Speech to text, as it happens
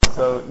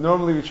So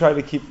normally we try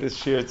to keep this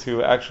shir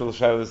to actual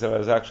shilas that I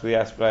was actually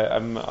asked, but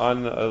I'm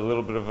on a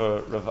little bit of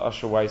a Rav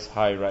Asher Weiss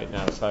high right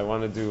now, so I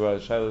want to do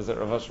shilas that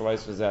Rav Asher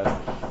Weiss was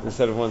asked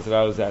instead of ones that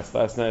I was asked.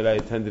 Last night I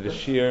attended a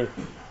shir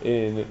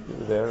in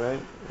there, right?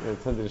 I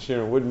attended a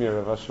shir in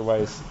Woodmere. Rav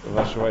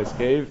Asher Weiss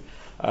gave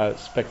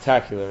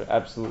spectacular,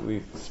 absolutely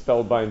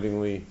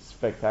spellbindingly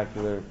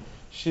spectacular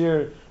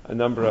shir. A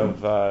number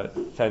of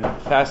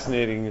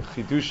fascinating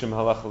chidushim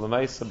halacha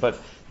l'maisa, but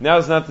now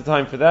is not the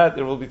time for that.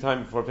 There will be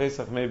time before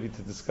Pesach, maybe,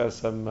 to discuss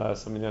some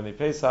Inyanei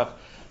Pesach.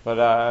 But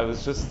I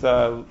was just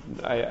I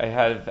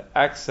had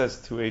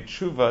access to a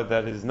tshuva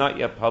that is not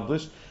yet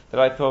published that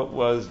I thought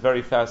was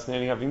very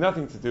fascinating, having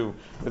nothing to do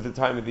with the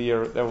time of the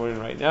year that we're in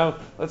right now.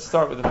 Let's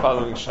start with the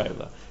following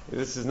shaila.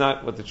 This is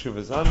not what the tshuva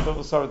is on, but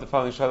we'll start with the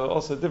following shaila.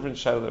 Also, a different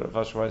shaila that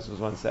Rav Asher Weiss was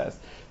once asked.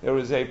 There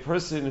was a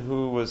person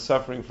who was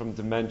suffering from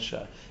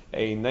dementia,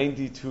 a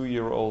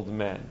 92-year-old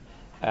man.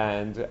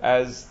 And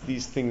as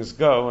these things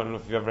go, I don't know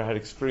if you've ever had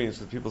experience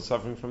with people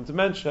suffering from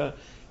dementia,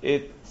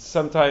 it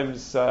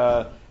sometimes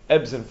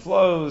ebbs and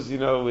flows,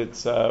 it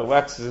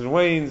waxes and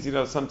wanes.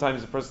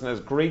 Sometimes a person has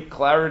great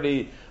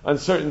clarity on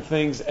certain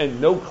things and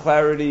no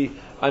clarity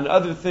on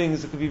other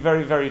things. It could be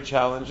very, very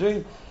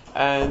challenging.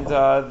 And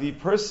the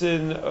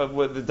person,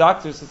 the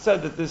doctors had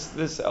said that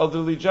this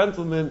elderly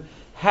gentleman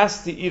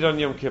has to eat on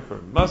Yom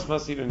Kippur.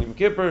 Must eat on Yom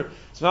Kippur.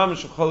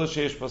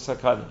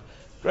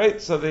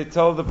 Great, so they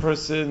tell the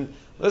person,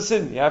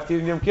 listen, you have to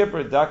eat on Yom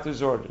Kippur,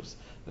 doctor's orders.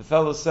 The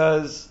fellow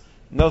says,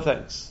 no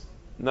thanks.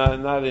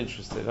 Not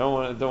interested. Don't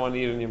want to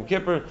eat on Yom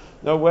Kippur.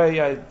 No way.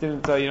 I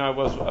didn't. I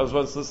was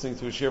once listening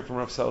to a shir from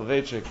Rav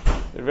Soloveitchik.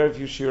 There are very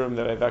few shirim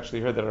that I've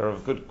actually heard that are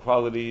of good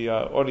quality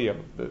audio.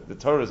 The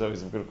Torah is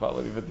always of good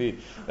quality, but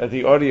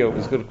the audio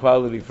was good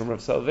quality from Rav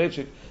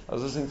Soloveitchik. I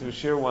was listening to a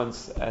shir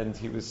once, and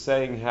he was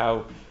saying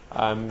how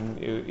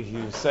he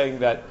was saying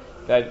that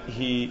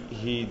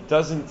he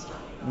doesn't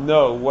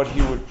know what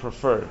he would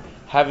prefer,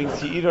 having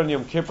to eat on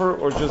Yom Kippur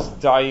or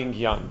just dying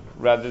young,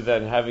 rather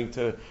than having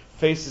to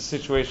face a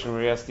situation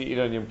where he has to eat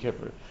on Yom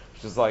Kippur,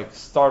 which is like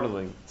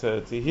startling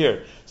to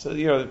hear.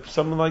 So,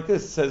 someone like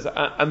this says,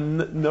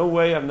 no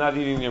way, I'm not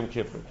eating Yom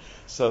Kippur.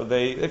 So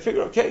they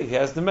figure, okay, he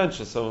has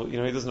dementia, so, he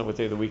doesn't know what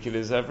day of the week it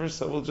is ever,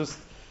 so we'll just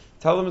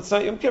tell him it's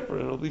not Yom Kippur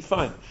and it'll be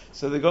fine.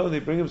 So they go and they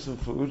bring him some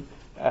food,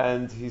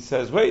 and he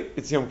says, wait,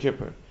 it's Yom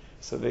Kippur.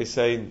 So they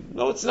say,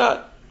 no, it's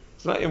not.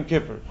 It's not Yom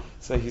Kippur.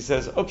 So he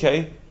says,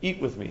 okay, eat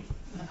with me.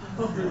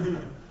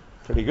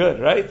 Pretty good,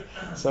 right?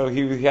 So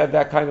he had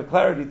that kind of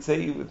clarity to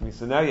say, eat with me.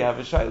 So now you have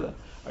a shaila.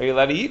 Are you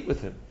allowed to eat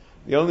with him?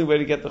 The only way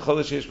to get the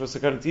cholesh yesh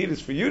b'sakana to eat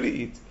is for you to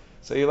eat.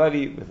 So you're allowed to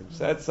eat with him.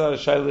 So that's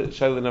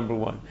shaila number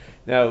one.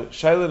 Now,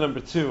 shaila number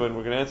two, and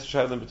we're going to answer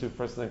shaila number two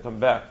first and then come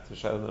back to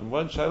shaila number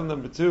one. Shaila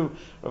number two,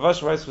 Rav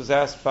Asher Weiss was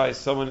asked by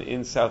someone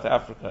in South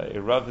Africa,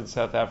 a Rav in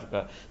South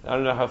Africa. I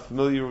don't know how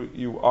familiar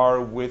you are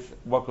with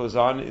what goes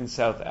on in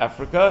South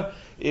Africa.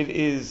 It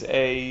is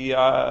there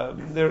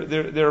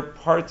are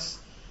parts.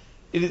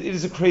 It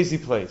is a crazy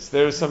place.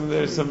 There's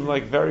some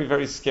like very,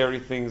 very scary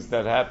things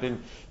that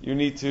happen. You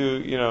need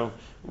to,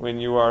 when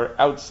you are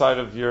outside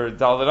of your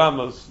Dalet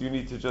Amos, you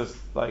need to just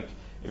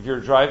if you're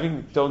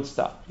driving, don't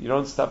stop. You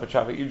don't stop at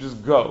traffic. You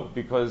just go,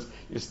 because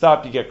you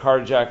stop, you get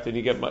carjacked, and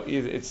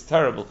it's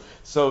terrible.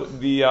 So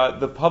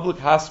the public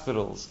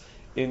hospitals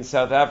in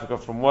South Africa,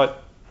 from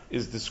what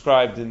is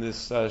described in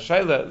this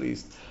shaila at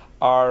least,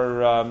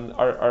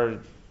 are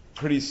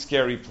pretty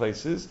scary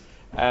places.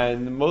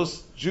 And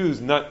every Jew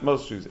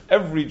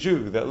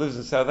that lives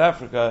in South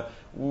Africa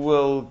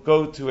will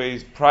go to a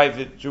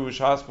private Jewish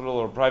hospital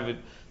or private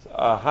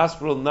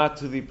hospital, not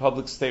to the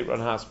public state-run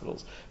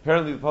hospitals.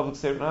 Apparently, the public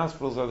state-run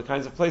hospitals are the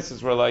kinds of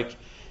places where,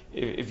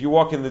 if you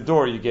walk in the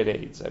door, you get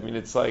AIDS. I mean,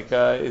 it's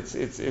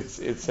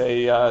it's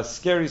a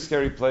scary,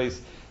 scary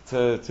place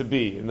to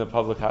be in the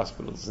public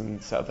hospitals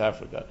in South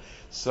Africa.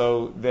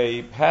 So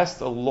they passed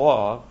a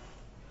law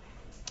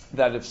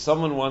that if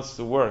someone wants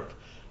to work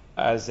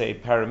as a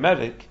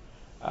paramedic,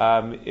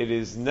 it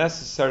is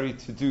necessary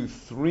to do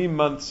 3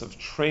 months of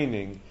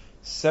training,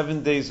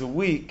 7 days a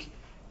week,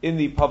 in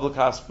the public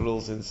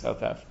hospitals in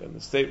South Africa, in the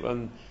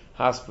state-run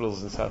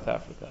hospitals in South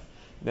Africa.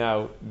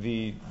 Now,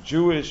 the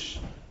Jewish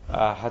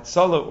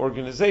Hatzalah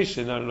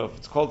organization, I don't know if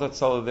it's called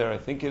Hatzalah there, I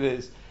think it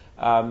is,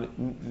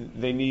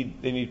 they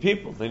need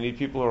people. They need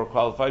people who are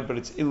qualified, but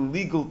it's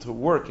illegal to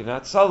work in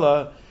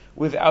Hatzalah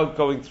without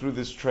going through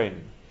this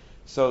training.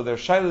 So their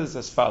shaila is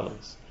as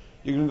follows.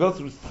 You can go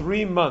through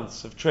 3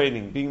 months of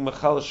training, being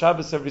Machal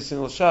Shabbos every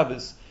single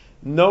Shabbos,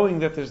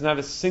 knowing that there's not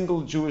a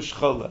single Jewish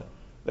chola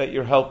that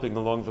you're helping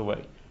along the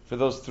way for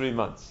those 3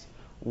 months.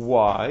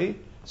 Why?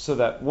 So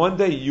that one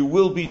day you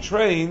will be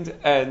trained,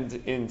 and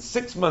in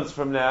 6 months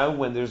from now,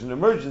 when there's an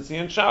emergency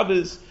on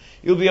Shabbos,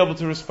 you'll be able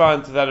to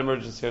respond to that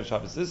emergency on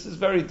Shabbos. This is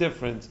very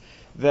different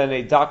than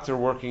a doctor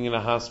working in a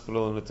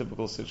hospital in a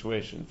typical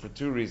situation, for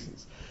 2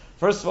 reasons.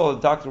 First of all, a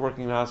doctor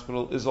working in a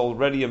hospital is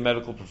already a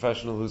medical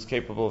professional who's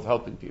capable of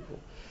helping people.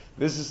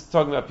 This is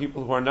talking about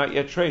people who are not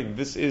yet trained.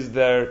 This is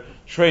their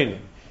training.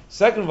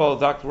 Second of all, a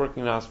doctor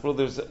working in a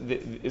hospital,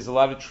 is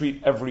allowed to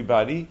treat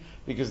everybody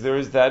because there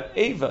is that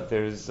Ava.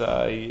 There's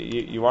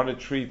you want to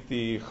treat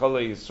the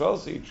Cholei Yisrael,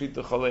 so you treat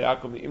the Cholei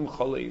Akum im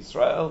Cholei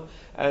Yisrael,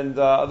 and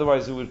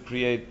otherwise it would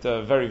create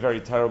a very,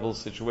 very terrible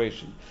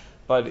situation.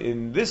 But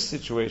in this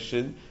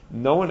situation,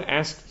 no one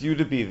asked you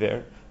to be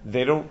there.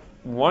 They don't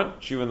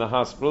want you in the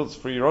hospital. It's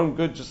for your own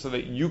good, just so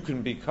that you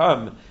can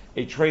become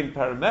a trained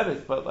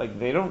paramedic. But like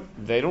they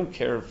don't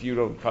care if you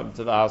don't come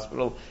to the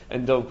hospital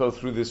and don't go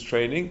through this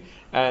training.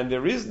 And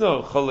there is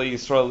no Cholei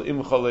Yisrael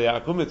im Cholei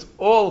Akum. It's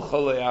all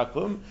Cholei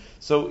Akum.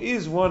 So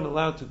is one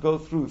allowed to go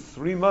through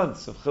 3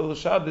 months of Chilul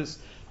Shabbos?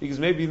 Because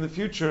maybe in the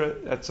future,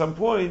 at some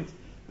point,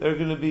 there's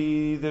going to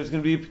be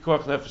a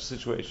Pikuach Nefesh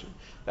situation.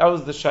 That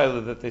was the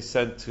shaila that they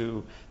sent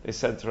to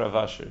Rav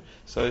Asher.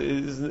 So it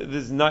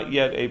is not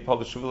yet a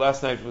published.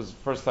 Last night was the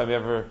first time I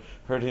ever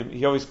heard him.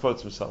 He always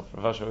quotes himself.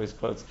 Rav Asher always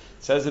quotes. It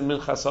says in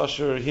Minchas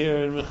Asher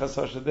here and Minchas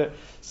Asher there.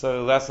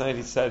 So last night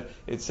he said,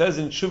 it says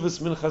in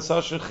Shuvas Minchas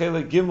Asher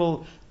Chele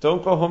Gimel.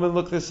 Don't go home and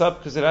look this up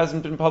because it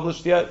hasn't been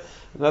published yet.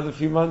 Another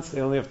few months.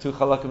 They only have 2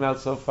 chalakim out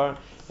so far.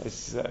 I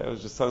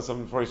was just telling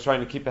someone before, he's trying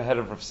to keep ahead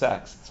of Rav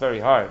Sachs. It's very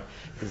hard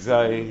because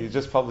he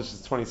just published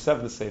his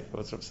 27th sefer.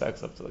 What's Rav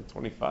Sachs up to, like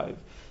 25,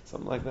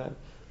 something like that?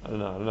 I don't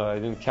know. I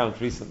didn't count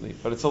recently,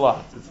 but it's a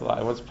lot.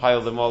 I once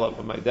piled them all up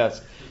on my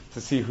desk to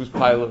see whose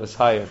pile was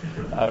higher.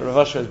 Rav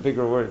Asher has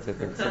bigger words, I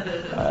think. So,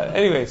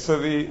 anyway, so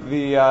so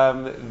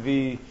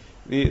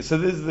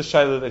this is the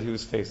shaila that he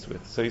was faced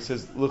with. So he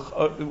says, look,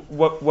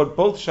 what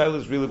both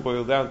shailas really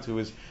boil down to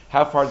is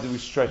how far do we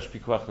stretch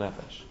Pikuach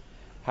Nefesh?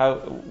 How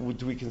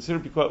do we consider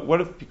Pikuach? What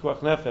if Pikuach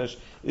Nefesh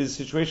is a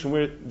situation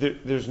where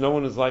there's no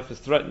one whose life is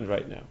threatened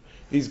right now?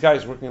 These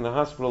guys working in the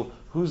hospital,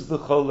 who's the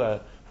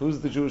chola? Who's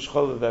the Jewish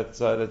chola that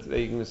you're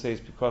going to say is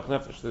Pikuach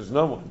Nefesh? There's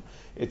no one.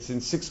 It's in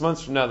 6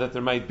 months from now that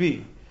there might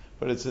be,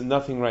 but it's in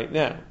nothing right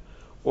now.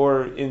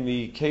 Or in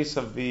the case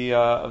of the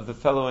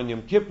fellow on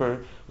Yom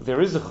Kippur,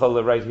 there is a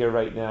chola right here,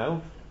 right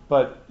now,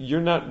 but you're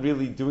not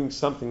really doing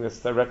something that's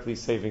directly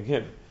saving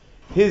him.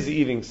 His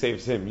eating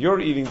saves him. Your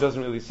eating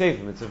doesn't really save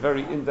him. It's a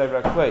very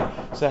indirect way.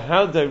 So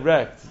how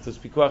direct does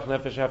Pikuach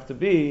Nefesh have to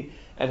be,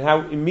 and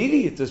how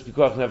immediate does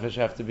Pikuach Nefesh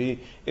have to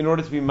be in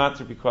order to be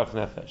matter Pikuach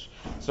Nefesh?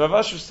 So Rav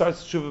Asher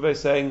starts tshuva by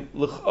saying,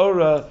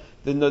 L'ch'ora,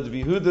 the Nod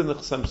B'Yehuda and the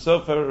Chassam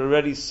Sofer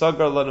already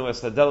sagar lanu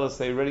es hadelas.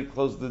 They already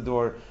closed the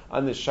door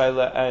on the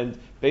shaila, and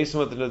based on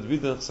what the Nod B'Yehuda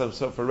and the Chassam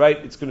Sofer write,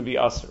 it's going to be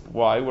aser.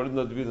 Why? What did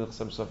the Nod B'Yehuda and the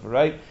Chassam Sofer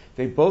write?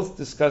 They both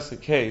discuss a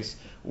case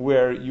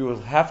where you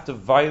will have to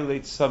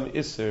violate some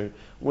iser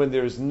when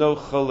there is no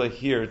chola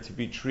here to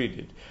be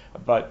treated,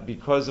 but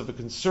because of a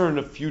concern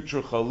of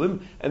future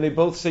cholim, and they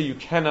both say you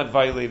cannot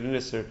violate an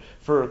iser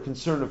for a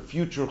concern of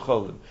future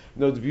cholim.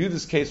 No, the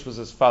Yehuda's case was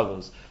as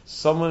follows: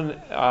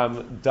 someone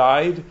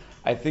died.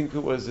 I think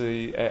it was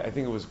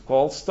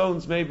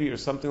gallstones maybe or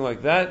something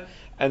like that,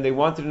 and they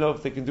wanted to know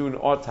if they can do an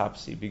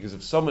autopsy, because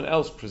if someone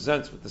else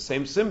presents with the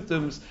same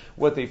symptoms,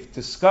 what they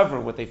discover,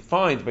 what they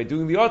find by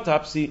doing the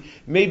autopsy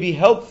may be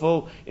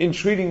helpful in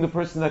treating the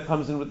person that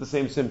comes in with the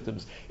same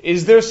symptoms.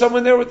 Is there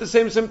someone there with the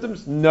same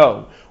symptoms?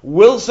 No.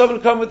 Will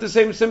someone come with the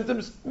same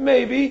symptoms?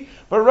 Maybe,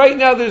 but right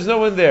now there's no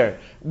one there.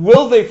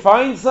 Will they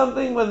find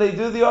something when they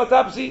do the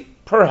autopsy?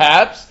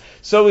 Perhaps.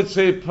 So it's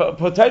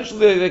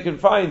potentially they can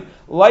find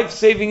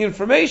life-saving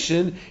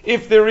information.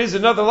 If there is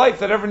another life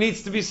that ever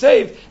needs to be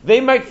saved,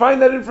 they might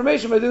find that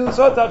information by doing this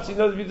autopsy.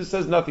 No, the Bible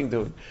says nothing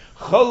to it.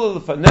 Cholel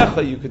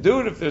l'fanecha, you could do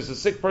it. If there's a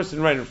sick person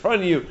right in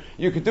front of you,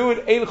 you could do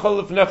it. Ein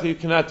cholel l'fanecha, you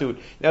cannot do it.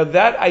 Now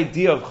that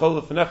idea of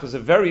cholel l'fanecha is a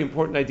very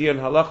important idea in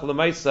halacha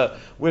l'maisa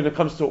when it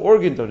comes to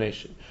organ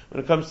donation, when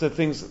it comes to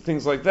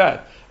things like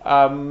that.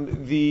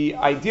 The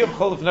idea of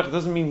cholel l'fanecha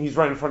doesn't mean he's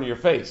right in front of your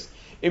face.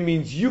 It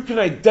means you can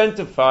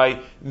identify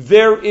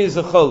there is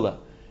a chola,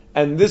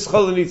 and this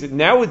chola needs it.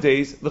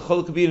 Nowadays, the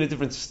chola could be in a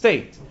different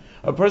state.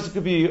 A person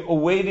could be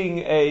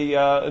awaiting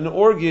an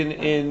organ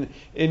in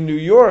New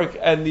York,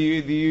 and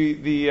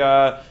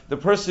the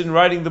person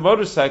riding the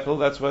motorcycle,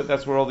 that's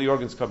where all the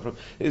organs come from,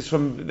 is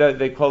from,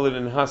 they call it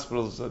in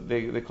hospitals,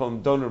 they call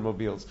them donor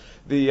mobiles.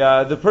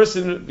 The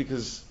person,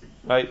 because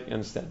right, you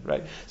understand,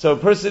 right? So a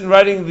person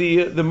riding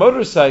the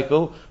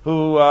motorcycle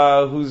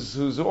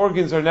whose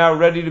organs are now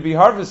ready to be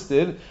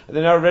harvested,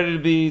 they're now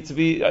ready to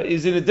be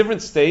is in a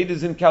different state,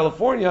 is in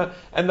California,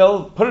 and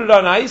they'll put it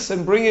on ice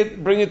and bring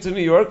it to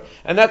New York,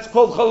 and that's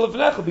called Chol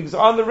L'Fnecha, because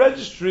on the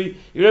registry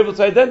you're able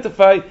to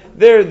identify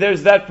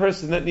there's that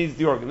person that needs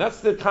the organ. That's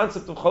the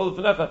concept of Chol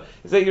L'Fnecha,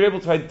 is that you're able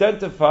to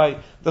identify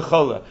the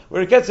chola.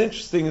 Where it gets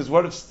interesting is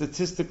what if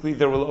statistically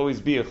there will always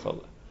be a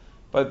chola,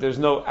 but there's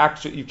no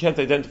actual, you can't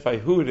identify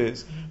who it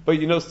is, but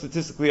you know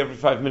statistically every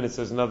 5 minutes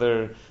there's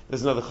another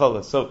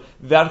chola. So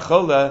that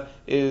chola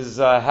is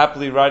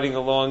happily riding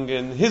along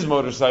in his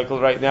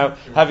motorcycle right now,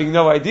 having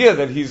no idea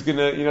that he's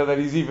that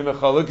he's even a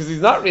chola, because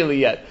he's not really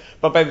yet.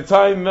 But by the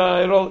time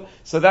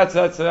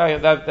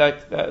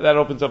that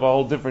opens up a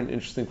whole different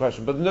interesting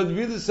question. But the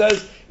Nod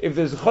says, if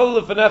there's a chola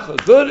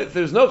l'fanecha, good. If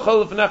there's no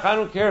chola l'fanecha, I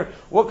don't care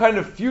what kind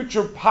of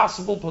future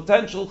possible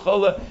potential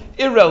chola,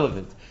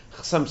 irrelevant.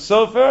 Chassam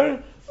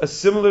Sofer a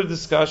similar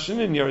discussion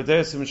in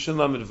Yeridei Simshin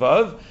Lamed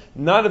Vav,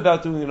 not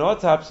about doing an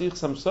autopsy,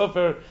 Chassam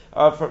Sofer,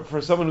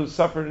 for someone who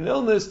suffered an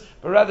illness,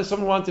 but rather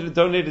someone wanted to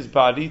donate his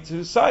body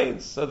to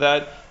science, so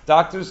that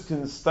doctors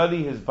can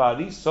study his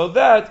body, so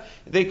that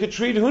they could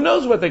treat. Who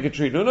knows what they could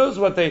treat? Who knows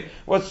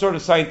what sort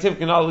of scientific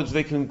knowledge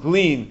they can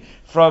glean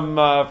from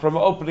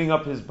opening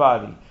up his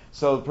body?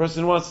 So the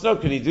person wants to know,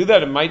 can he do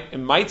that? It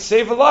might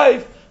save a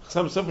life.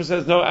 Some Sofer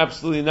says, no,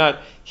 absolutely not.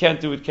 Can't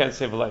do it, can't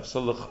save a life.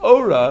 So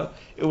l'chora,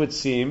 it would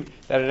seem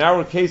that in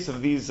our case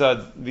of these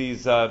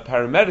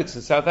paramedics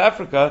in South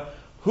Africa,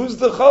 who's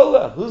the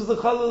chola? Who's the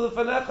chola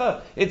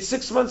lefanecha? It's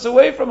 6 months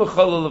away from a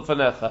chola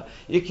lefanecha.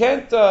 You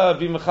can't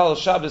be mechal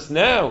Shabbos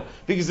now,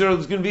 because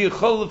there's going to be a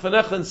chola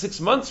lefanecha in 6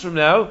 months from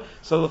now.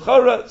 So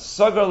l'chora,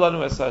 sagar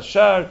lanu es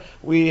hashar,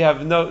 we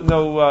have no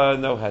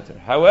heter.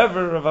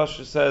 However, Rav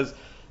Asher says,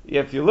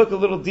 if you look a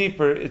little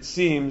deeper, it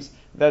seems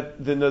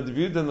that the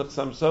Nodabiyud and the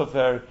Chassam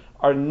Sofer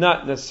are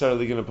not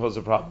necessarily going to pose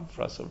a problem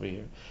for us over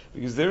here.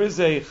 Because there is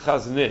a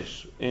Chazon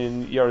Ish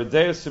in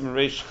Yeridei Siman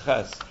Reish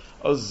Ches,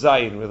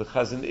 Ozayin, where the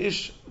Chazon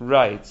Ish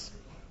writes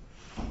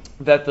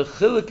that the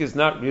chiluk is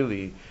not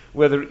really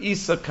whether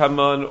Isa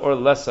Kaman or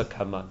Lesa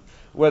Kaman,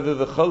 whether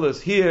the chol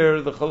is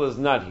here, the chol is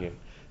not here.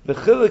 The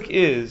chiluk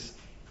is,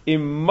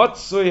 Im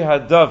Matsui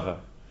Hadava,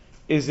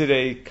 is it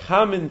a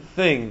common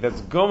thing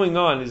that's going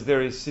on? Is there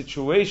a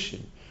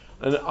situation,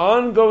 an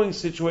ongoing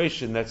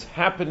situation that's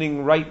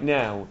happening right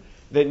now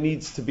that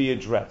needs to be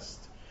addressed?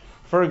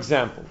 For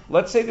example,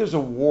 let's say there's a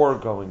war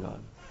going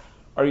on.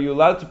 Are you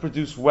allowed to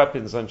produce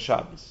weapons on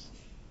Shabbos?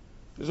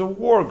 There's a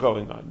war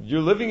going on.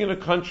 You're living in a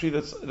country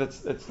that's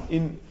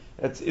in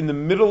the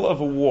middle of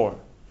a war.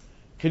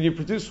 Can you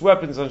produce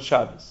weapons on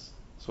Shabbos?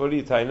 So what do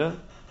you, Taina?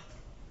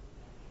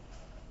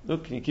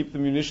 Look, can you keep the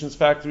munitions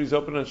factories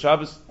open on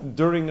Shabbos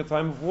during a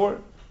time of war?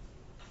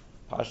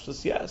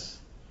 Pashtus, yes.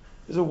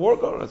 There's a war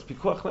going on. It's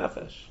Pikuach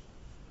Nefesh.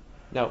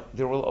 Now,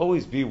 there will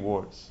always be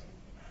wars.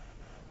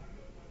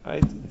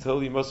 Right?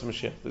 Until Yemos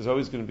Mashiach. There's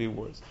always going to be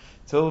wars.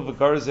 Till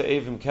V'garza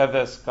Evim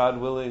Keves, God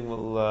willing,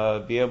 will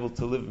be able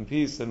to live in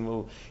peace, and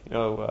will,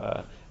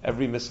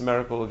 every Miss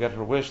America will get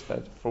her wish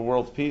that for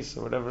world peace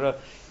or whatever.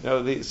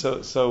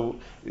 So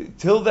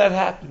till that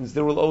happens,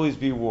 there will always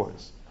be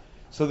wars.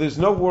 So there's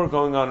no war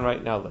going on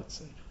right now, let's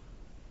say.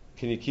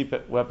 Can you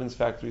keep weapons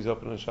factories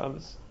open on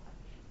Shabbos?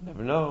 You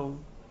never know.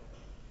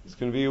 It's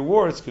going to be a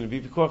war. It's going to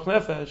be Pikuach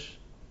Nefesh.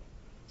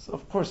 So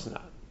of course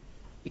not.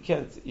 You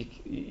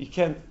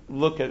can't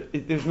look at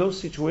it. There's no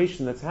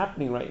situation that's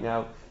happening right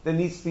now that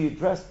needs to be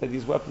addressed by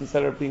these weapons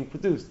that are being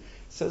produced.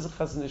 It says a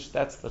Chazon Ish,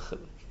 that's the chiluk.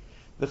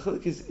 The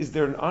chiluk is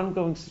there an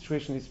ongoing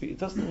situation needs to be? It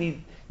doesn't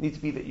need to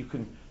be that you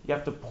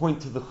have to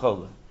point to the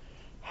chola.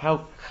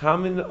 How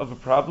common of a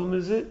problem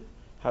is it?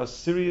 How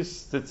serious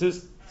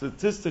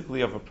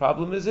statistically of a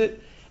problem is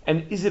it?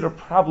 And is it a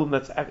problem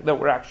that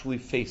we're actually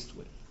faced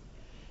with?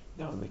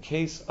 Now, in the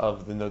case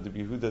of the Nodab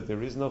Yehuda,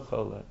 there is no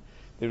chola.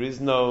 There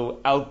is no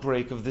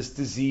outbreak of this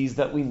disease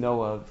that we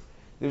know of.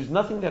 There's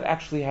nothing that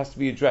actually has to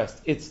be addressed.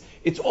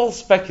 It's all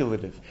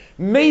speculative.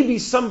 Maybe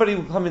somebody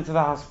will come into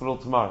the hospital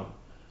tomorrow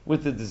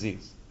with the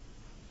disease.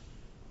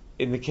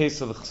 In the case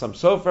of the Chassam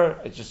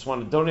Sofer, I just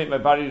want to donate my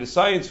body to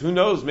science. Who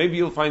knows? Maybe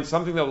you'll find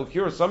something that will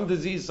cure some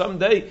disease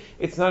someday.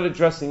 It's not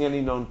addressing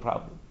any known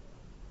problem.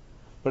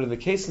 But in the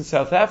case in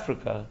South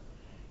Africa,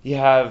 you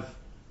have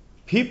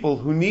people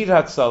who need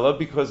Hatzalah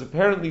because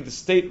apparently the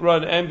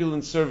state-run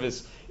ambulance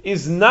service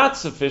is not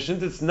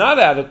sufficient, it's not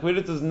adequate,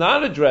 it does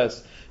not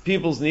address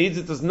people's needs,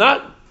 it does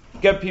not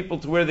get people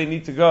to where they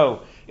need to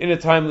go in a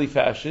timely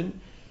fashion.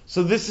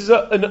 So this is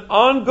an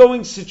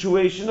ongoing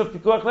situation of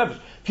Pikuach Nefesh.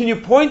 Can you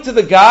point to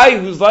the guy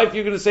whose life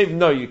you're going to save?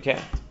 No, you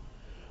can't.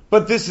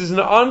 But this is an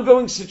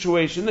ongoing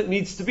situation that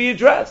needs to be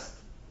addressed.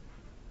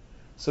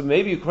 So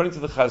maybe according to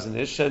the Chazon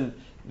Ish, and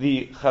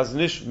the Chazon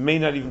Ish may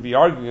not even be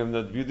arguing on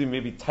the Nodab Yehuda,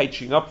 maybe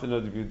touching up the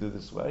Nodab Yehuda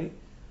this way.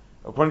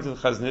 According to the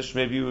Chazon Ish,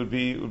 maybe it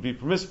would be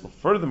permissible.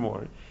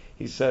 Furthermore,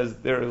 he says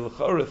there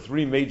are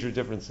three major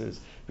differences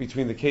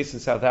between the case in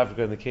South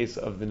Africa and the case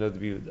of the Nodab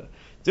Yehuda.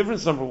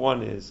 Difference number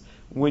one is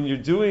when you're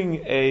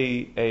doing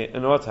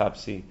an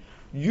autopsy,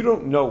 you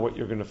don't know what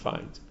you're going to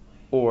find,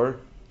 or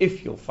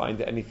if you'll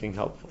find anything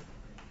helpful.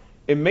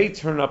 It may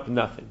turn up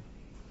nothing.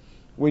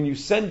 When you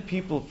send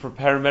people for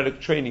paramedic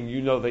training,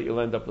 you know that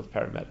you'll end up with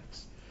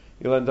paramedics.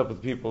 You'll end up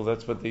with people.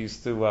 That's what they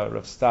used to,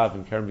 Rav Stav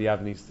and Karen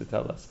Biavni used to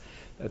tell us,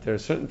 that there are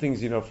certain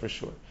things you know for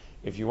sure.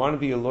 If you want to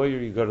be a lawyer,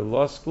 you go to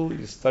law school,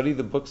 you study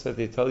the books that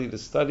they tell you to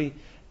study,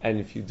 and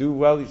if you do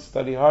well, you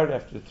study hard,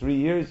 after 3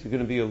 years, you're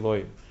going to be a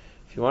lawyer.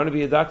 If you want to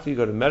be a doctor, you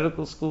go to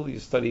medical school, you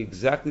study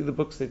exactly the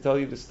books they tell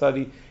you to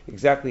study,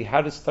 exactly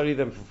how to study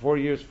them for 4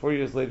 years. 4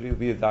 years later, you'll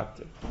be a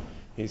doctor.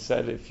 He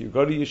said, if you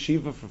go to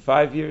yeshiva for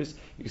 5 years,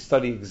 you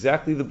study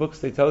exactly the books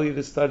they tell you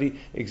to study,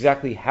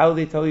 exactly how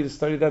they tell you to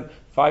study them.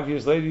 5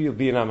 years later, you'll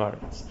be an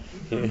Amaretz.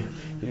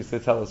 He used to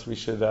tell us we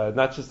should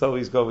not just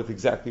always go with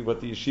exactly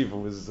what the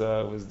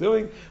yeshiva was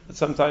doing, but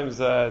sometimes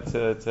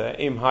to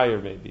aim higher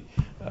maybe.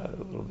 a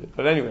little bit.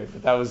 But anyway,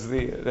 that was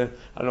I don't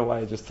know why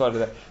I just thought of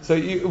that. So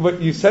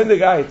you send a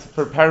guy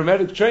for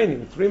paramedic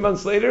training. 3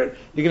 months later,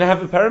 you're going to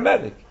have a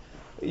paramedic.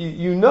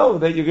 You know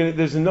that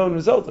there's a known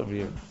result over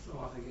here.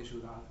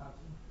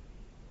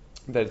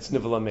 That it's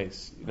nivela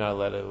mace. You're not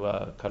allowed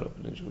to cut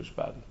open a Jewish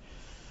body.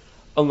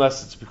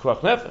 Unless it's Pikuach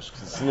Nefesh,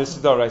 because it's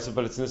Nisa D'Oraisa,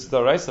 but it's Nisa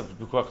D'Oraisa for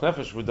Pikuach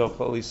Nefesh, we're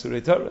Dochal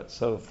Yisurei Torah.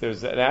 So if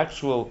there's an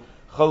actual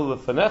Chalul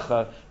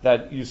Fanecha,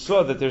 that you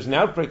saw that there's an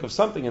outbreak of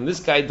something, and this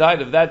guy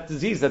died of that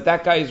disease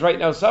that guy is right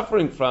now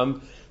suffering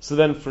from, so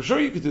then for sure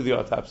you could do the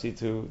autopsy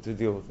to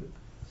deal with it.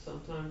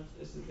 Sometimes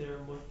isn't there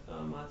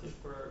matter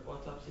for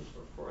autopsies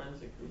for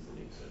forensic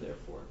reasoning, so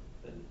therefore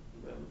then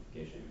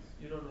ramifications,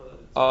 you don't know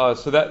that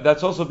it's... So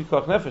that's also a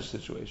Pikuach Nefesh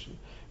situation.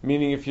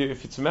 Meaning if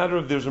it's a matter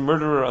of there's a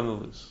murderer on the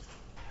loose,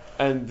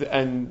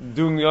 and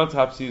doing the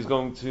autopsy is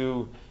going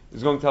to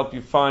help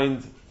you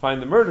find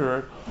the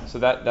murderer. So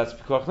that's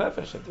Pikuach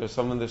Nefesh. If there's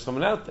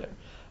someone out there.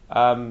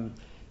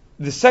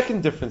 The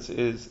second difference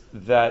is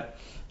that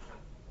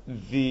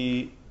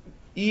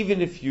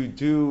even if you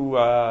do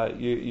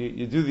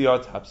you do the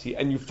autopsy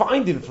and you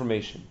find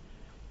information,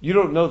 you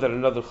don't know that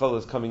another chol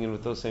is coming in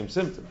with those same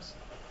symptoms.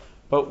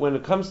 But when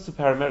it comes to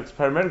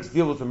paramedics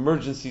deal with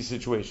emergency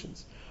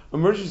situations.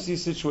 Emergency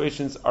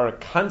situations are a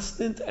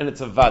constant and it's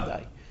a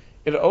vadai.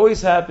 It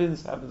always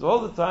happens all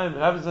the time, it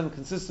happens on a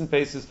consistent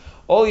basis.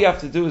 All you have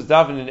to do is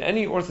daven in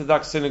any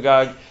Orthodox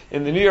synagogue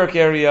in the New York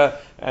area,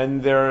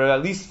 and there are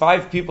at least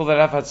 5 people that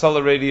have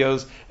Hatzalah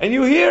radios, and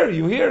you hear,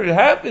 it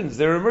happens.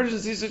 There are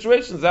emergency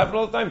situations, that happen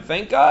all the time.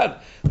 Thank God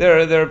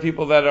there are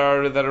people that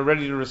are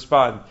ready to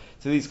respond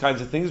to these kinds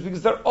of things,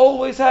 because they're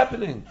always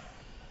happening.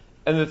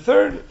 And the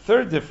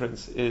third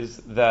difference is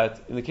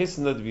that in the case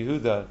of Nadav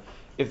Yehuda,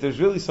 if there's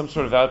really some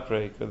sort of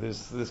outbreak, or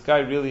this guy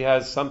really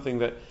has something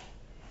that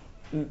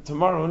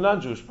tomorrow a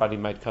non-Jewish body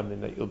might come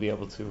in that you'll be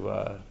able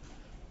to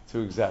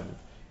examine.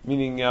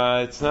 Meaning,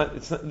 it's not.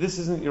 This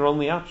isn't your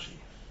only option.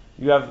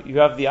 You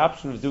have the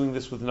option of doing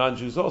this with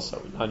non-Jews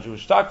also. A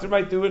non-Jewish doctor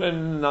might do it, and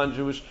a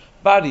non-Jewish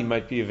body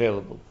might be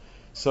available.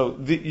 So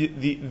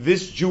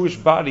this Jewish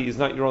body is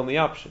not your only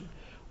option.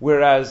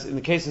 Whereas in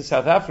the case in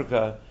South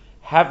Africa,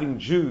 having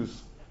Jews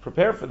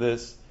prepare for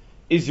this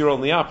is your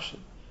only option.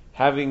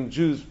 Having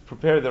Jews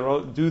prepare their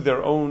own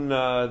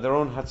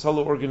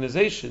Hatzalah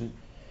organization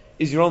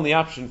is your only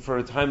option for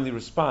a timely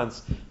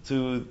response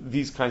to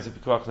these kinds of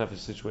Pikuach Nefesh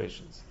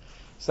situations.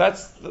 So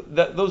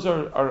those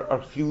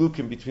are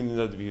chilukim between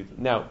the Nadav Yehuda.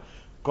 Now,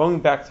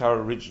 going back to our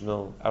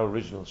original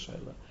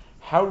shaila,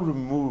 how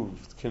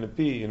removed can it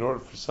be in order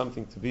for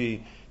something to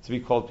be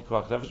called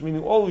Pikuach Nefesh?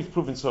 Meaning, all we've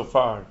proven so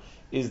far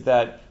is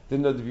that the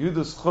Nadav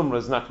Yehuda's chumrah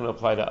is not going to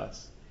apply to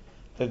us.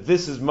 That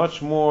this is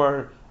much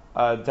more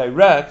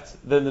direct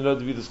than the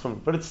Nadav Yehuda's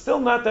chumrah, but it's still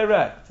not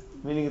direct.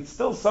 Meaning, it's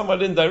still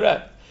somewhat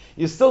indirect.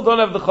 You still don't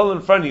have the chol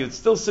in front of you. It's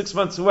still 6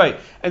 months away.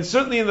 And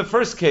certainly in the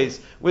first case,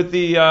 with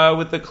the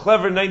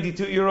clever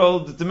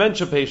 92-year-old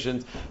dementia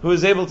patient who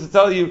is able to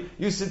tell you,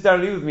 you sit down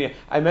and eat with me.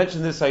 I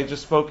mentioned this. I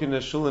just spoke in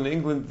a shul in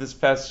England this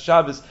past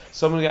Shabbos.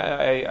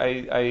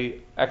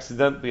 I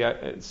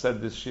accidentally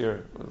said this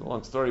year. It was a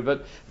long story,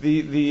 but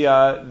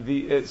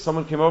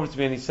someone came over to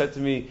me and he said to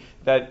me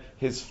that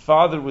his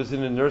father was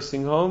in a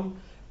nursing home,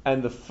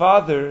 and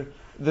the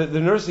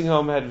nursing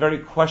home had very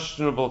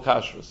questionable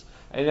kashrus.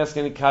 I didn't ask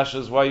any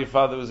kashas why your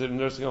father was in a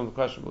nursing home with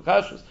questionable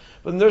kashas.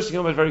 But the nursing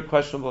home had very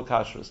questionable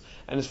kashas.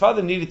 And his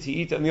father needed to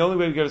eat, and the only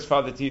way to get his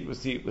father to eat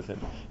was to eat with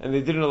him. And they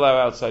didn't allow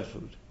outside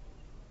food.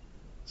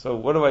 So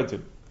what do I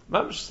do?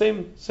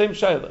 Same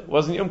shaila. It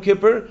wasn't Yom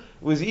Kippur, it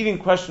was eating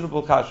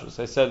questionable kashas.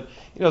 I said,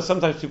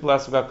 sometimes people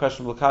ask about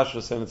questionable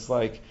kashas, and it's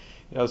like,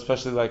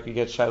 especially like we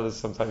get shailas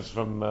sometimes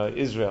from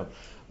Israel.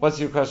 What's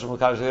your questionable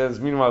kashrus?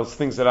 Meanwhile, it's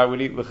things that I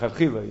would eat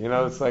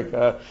l'chadchila. It's like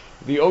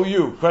the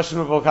OU,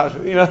 questionable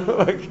kashrus.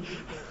 Like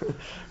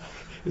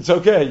it's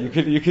okay. You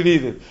could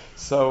eat it.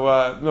 So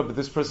but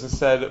this person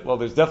said, well,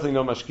 there's definitely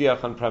no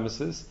mashgiach on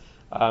premises.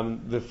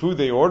 The food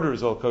they order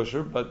is all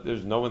kosher, but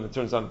there's no one that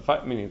turns on the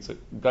fire. Meaning it's a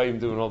guy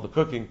doing all the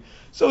cooking.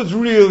 So it's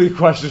really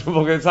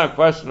questionable. It's not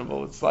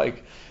questionable. It's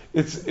like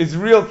it's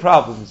real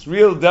problems,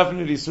 real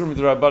definite isurim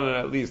d'Rabbanan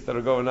at least that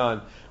are going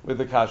on with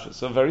the kasha.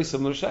 So very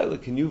similar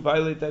shaila. Can you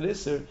violate that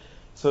isur?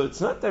 So it's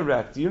not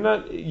direct.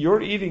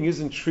 Your eating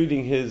isn't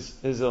treating his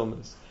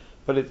illness,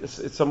 but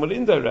it's somewhat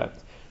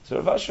indirect. So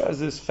Rav Asher has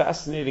this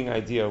fascinating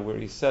idea where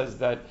he says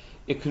that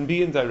it can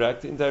be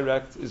indirect.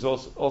 Indirect is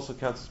also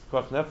counts as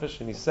Pikuach Nefesh,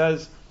 and he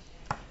says,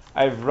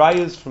 I have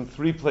rayas from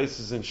 3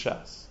 places in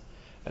Shas.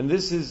 And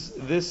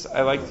this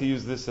I like to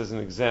use this as an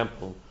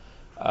example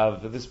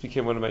of, this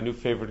became one of my new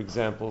favorite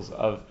examples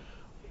of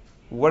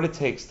what it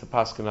takes to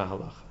paskin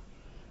halacha.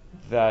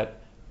 That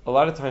a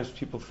lot of times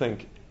people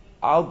think,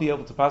 I'll be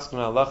able to paskin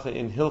halacha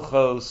in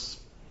Hilchos,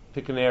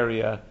 pick an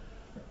area,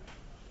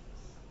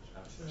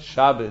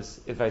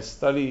 Shabbos, if I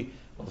study.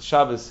 Well,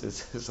 Shabbos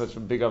is such a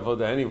big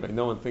avoda anyway.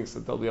 No one thinks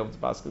that they'll be able to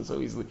paskin so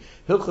easily.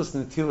 Hilchos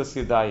Netilas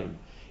Yadayim.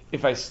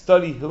 If I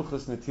study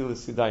Hilchos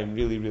Netilas Yadayim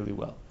really, really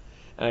well,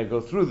 and I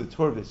go through the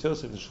Torah, Beis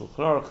Yosef, the Shulchan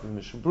Aruch, the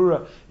Mishnah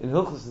Berurah, in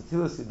Hilchos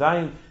Netilas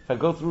Yadayim, if I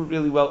go through it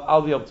really well,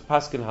 I'll be able to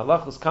paskin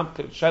halachos,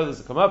 complicated shaylas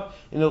that come up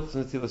in Hilchos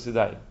Netilas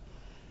Yadayim.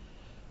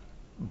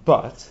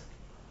 But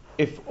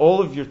if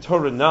all of your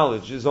Torah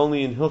knowledge is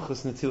only in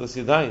Hilchos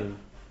Netilas Yadayim,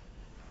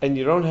 and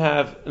you don't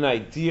have an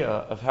idea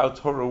of how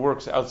Torah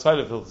works outside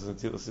of Hilchos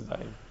Netilas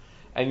Yadayim,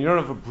 and you don't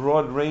have a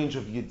broad range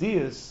of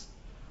yediyas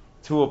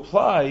to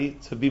apply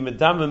to be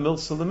medama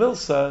milsa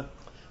lemilsa,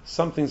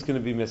 something's going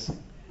to be missing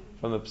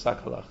from the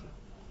Psak Halacha.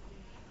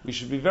 We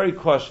should be very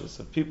cautious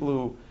of people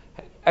who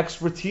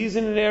expertise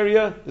in an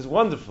area is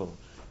wonderful,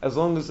 as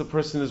long as the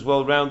person is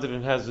well-rounded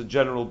and has a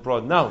general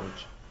broad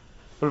knowledge.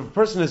 But if a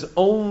person has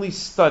only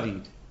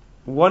studied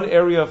one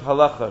area of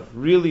halacha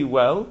really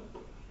well,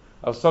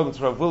 I was talking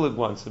to Rav Willard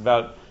once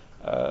about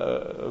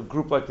a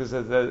group like this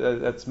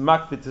that's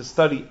makbid to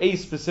study a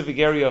specific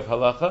area of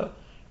halacha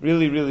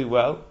really, really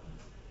well.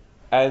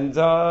 And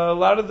a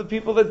lot of the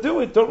people that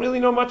do it don't really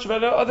know much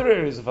about other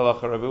areas of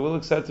halacha. Rabbi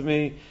Willard said to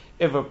me,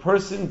 if a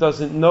person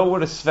doesn't know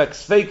what a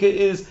sveka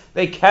is,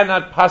 they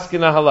cannot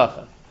paskin a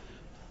halacha.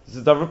 This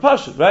is davar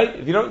pashut, right?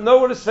 If you don't know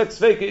what a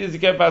sveka is, you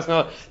can't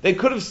paskin a halacha. They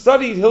could have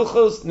studied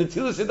Hilchos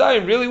Netilas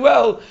Yadayim really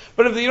well,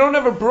 but if you don't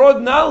have a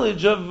broad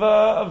knowledge of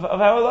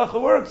how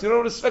halacha works, you don't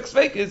know what a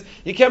sveka is,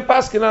 you can't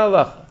paskin a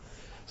halacha.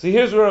 So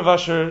here's where Rav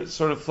Asher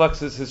sort of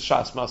flexes his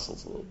shas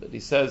muscles a little bit. He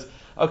says,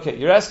 okay,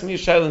 you're asking me a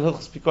shayla in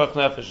Hilchos Pikuach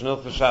Nefesh and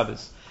Hilchos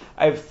Shabbos.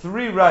 I have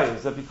 3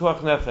 rayas that Pikuach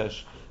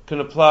Nefesh can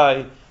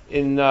apply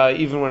in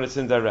even when it's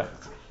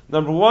indirect.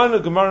 Number 1, a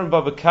Gemara in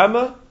Baba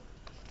Kama.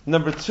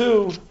 Number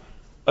 2,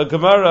 a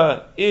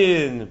Gemara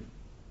in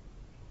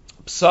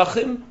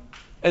Psachim.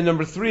 And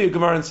number 3, a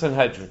Gemara in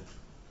Sanhedrin.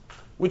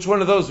 Which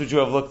one of those would you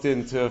have looked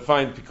in to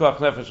find Pikuach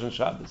Nefesh and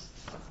Shabbos?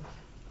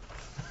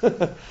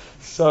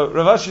 So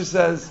Rav Asher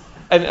says,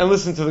 and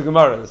listen to the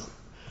Gemaras.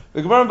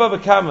 The Gemara in Baba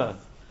Kama,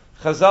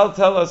 Chazal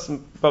tell us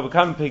in Baba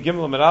Kama Pei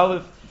Gimel Amud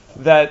Aleph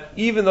that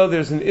even though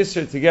there's an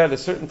isser to get a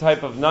certain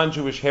type of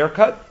non-Jewish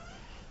haircut,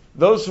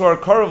 those who are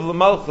Karov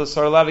L'Malchus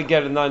are allowed to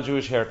get a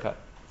non-Jewish haircut.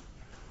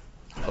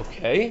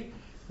 Okay,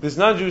 this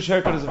non-Jewish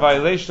haircut is a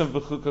violation of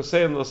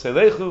B'chukoseim Lo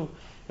Selechu.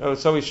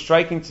 It's always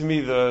striking to me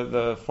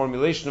the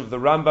formulation of the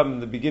Rambam in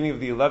the beginning of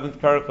the 11th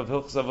parak of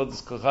Hilchos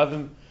Avodas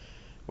Kochavim,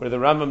 where the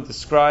Rambam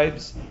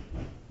describes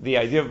the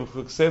idea of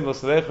B'chukoseim Lo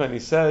Selechu, and he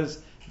says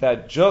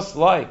that just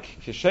like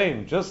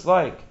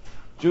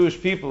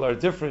Jewish people are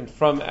different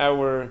from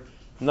our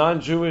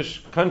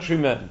non-Jewish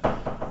countrymen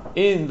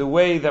in the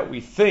way that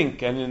we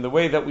think and in the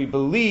way that we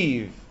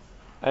believe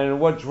and in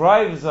what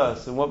drives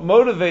us and what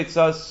motivates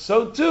us,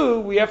 so too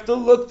we have to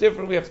look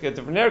different, we have to get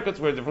different haircuts,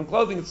 wear different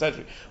clothing,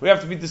 etc. We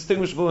have to be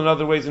distinguishable in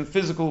other ways, in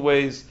physical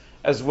ways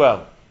as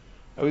well.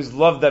 I always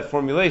love that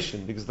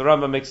formulation because the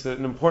Rambam makes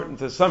an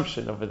important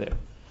assumption over there.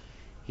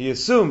 He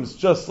assumes,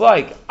 just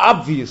like,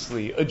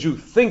 obviously, a Jew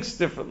thinks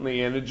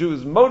differently and a Jew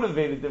is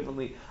motivated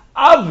differently,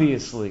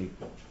 obviously,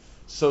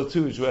 so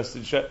too a Jew has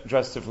to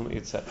dress differently,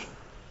 etc.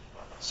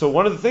 So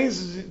one of the things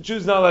is a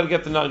Jew's not allowed to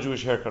get the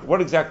non-Jewish haircut.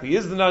 What exactly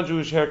is the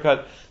non-Jewish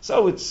haircut?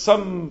 So it's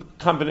some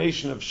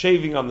combination of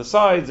shaving on the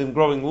sides and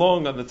growing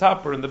long on the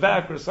top or in the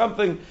back or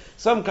something,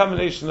 some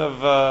combination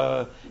of,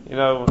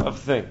 of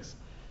things.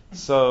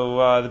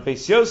 So the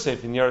Beis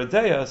Yosef in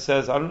Yeridea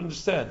says, I don't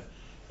understand.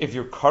 If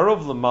you're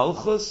Karov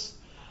L'Malchus,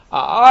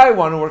 I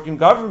want to work in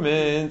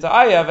government.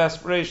 I have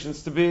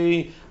aspirations to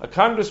be a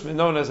congressman,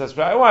 known as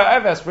aspirations. I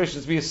have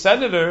aspirations to be a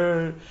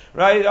senator,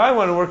 right? I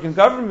want to work in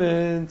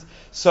government.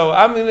 So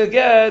I'm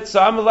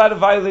allowed to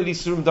violate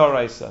Isurim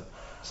D'Oraisa.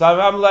 So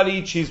I'm allowed to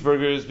eat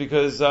cheeseburgers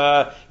because,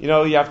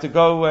 you have to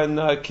go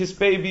and kiss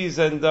babies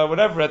and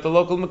whatever at the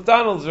local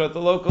McDonald's or at the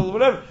local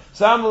whatever.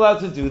 So I'm allowed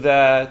to do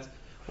that.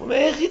 Well,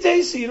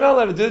 you're not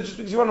allowed to do it just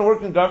because you want to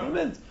work in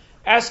government?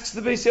 Asks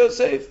the Beis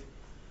Yosef.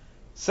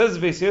 Says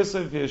Beis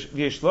Yosef,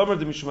 V'yesh lomer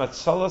de mishum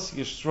hatzalas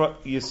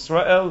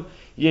Yisrael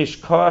yesh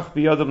koach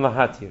biyodam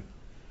lahatir.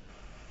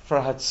 For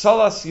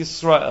hatzalas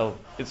Yisrael,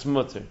 it's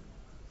mutter.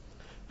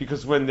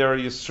 Because when there are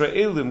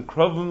Yisraelim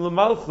krovim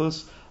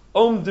l'malchus,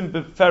 omdim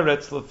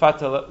beferetz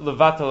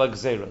levatal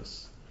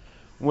agzeros.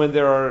 When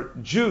there are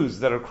Jews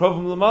that are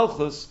krovim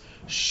l'malchus,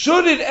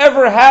 should it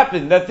ever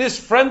happen that this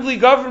friendly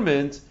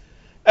government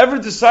ever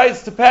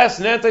decides to pass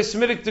an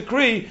anti-Semitic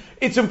decree,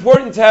 it's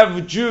important to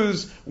have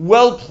Jews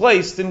well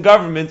placed in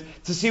government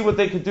to see what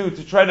they could do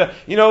to try to,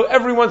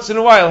 every once in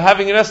a while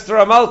having an Esther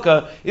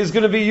Amalka is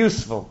going to be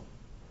useful.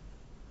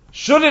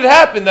 Should it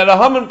happen that a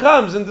Haman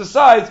comes and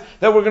decides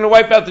that we're going to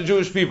wipe out the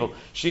Jewish people?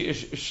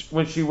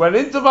 When she went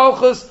into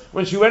Malchus,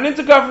 when she went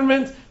into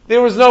government,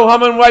 there was no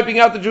Haman wiping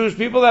out the Jewish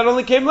people. That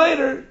only came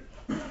later.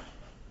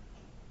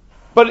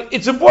 But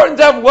it's important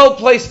to have well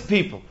placed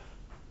people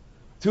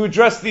to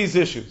address these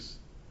issues.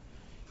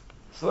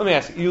 So let me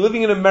ask you, you're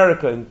living in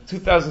America in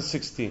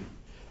 2016.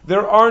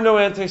 There are no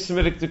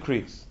anti-Semitic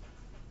decrees.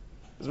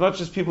 As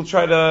much as people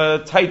try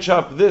to touch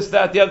up this,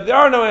 that, the other, there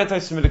are no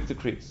anti-Semitic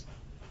decrees.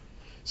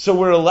 So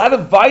we're allowed to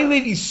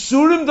violate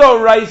Isurim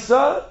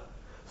D'Oraisa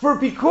for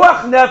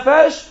Pikuach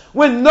Nefesh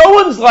when no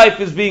one's life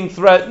is being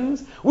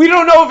threatened. We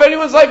don't know if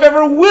anyone's life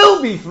ever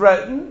will be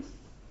threatened.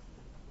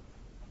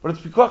 but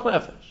it's Pikuach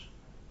Nefesh.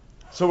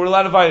 So we're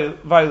allowed to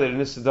violate an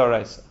Issa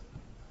D'Oraisa.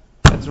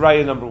 That's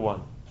raya number one.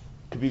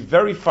 It could be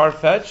very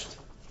far-fetched,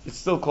 it's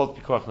still called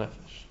Pikuach Nefesh.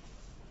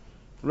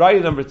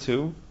 Raya number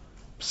two,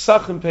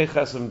 Psachim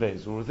Peichesem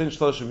Beis. We're within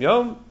Shloshim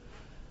Yom,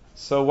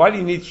 so why do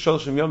you need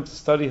Shloshim Yom to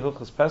study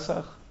Hilchos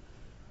Pesach?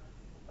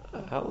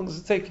 How long does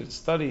it take you to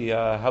study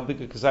how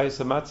big a kazayis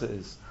matzah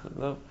is?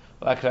 No? Well,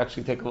 that could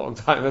actually take a long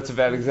time. That's a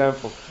bad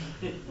example.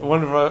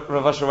 One of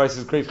Rav Asher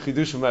Weiss's great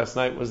chidushim last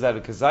night was that a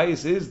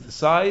kazayis is the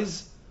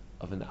size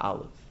of an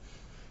olive.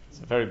 It's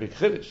a very big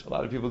chiddush. A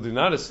lot of people do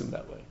not assume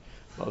that way.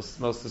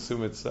 Most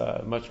assume it's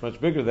much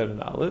bigger than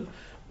an olive.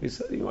 He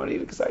said, you want to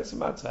eat a kazayis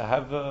matzah?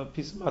 Have a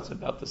piece of matzah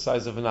about the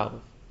size of an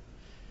olive.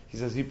 He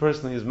says he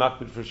personally is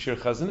makbid for shir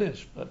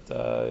chazanish, but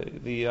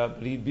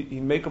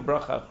he'd make a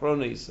bracha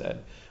achrona, he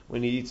said,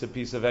 when he eats a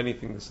piece of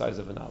anything the size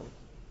of an olive.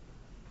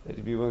 That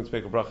he'd be willing to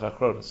make a bracha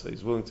achrona, so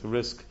he's willing to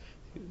risk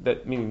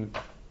that, meaning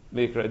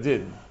maker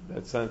did.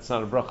 It's not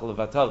a bracha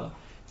levatala.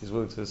 He's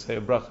willing to say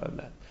a bracha on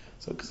that.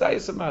 So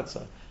kazayis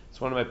matzah,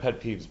 it's one of my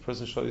pet peeves.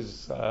 Person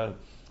shows. I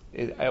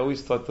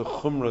always thought the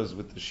chumras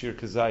with the shir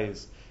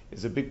kazayis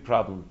is a big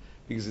problem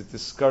because it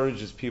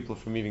discourages people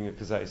from eating a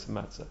kazayis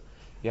matzah.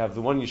 You have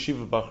the one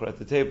yeshiva bacher at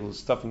the table who's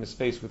stuffing his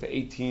face with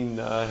 18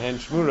 hand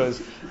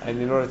shmuras,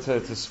 and in order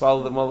to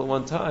swallow them all at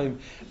one time,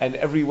 and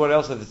everyone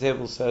else at the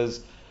table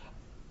says,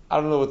 I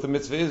don't know what the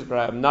mitzvah is, but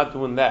I'm not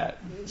doing that.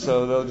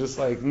 So they'll just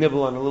like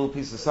nibble on a little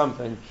piece of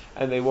something,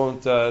 and they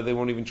won't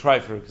even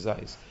try for a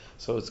kazayis.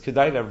 So it's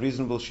kedai to have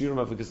reasonable shirim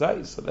of a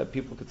kazayis, so that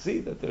people could see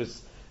that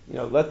there's,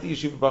 let the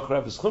yeshiva bacher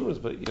have his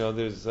chumras, but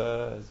there's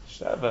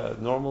should have a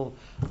normal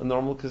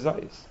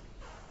kazayis.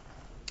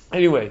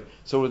 Anyway,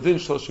 so within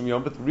Shloshim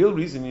Yom, but the real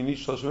reason you need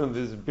Shloshim Yom,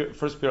 this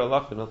first Pir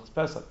Halach in Hilchos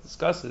Pesach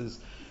discusses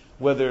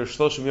whether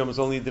Shloshim Yom is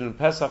only done in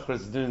Pesach or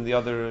is it done in the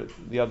other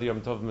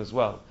Yom Tovim as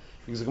well.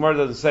 Because the Gemara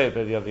doesn't say it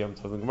by the other Yom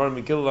Tovim. The Gemara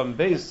Megillah Lam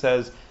Beis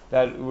says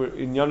that we're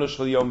in Yono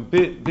Shel Yom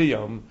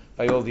B'Yom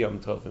by all the Yom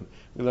Tovim.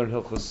 We learn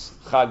Hilchos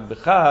Chag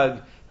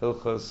B'Chag,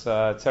 Hilchos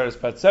Tzeres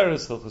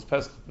B'Tzeres, Hilchos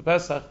Pesach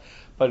B'Pesach,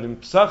 but in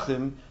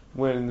Pesachim,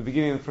 when in the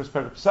beginning of the first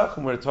part of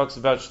Pesachim, where it talks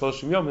about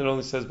Shloshim Yom, it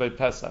only says by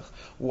Pesach.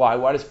 Why?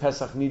 Why does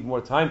Pesach need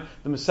more time?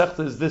 The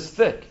Masechta is this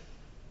thick.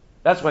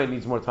 That's why it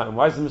needs more time.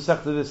 Why is the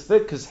Masechta this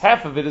thick? Because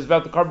half of it is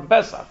about the Korban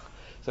Pesach.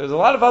 So there's a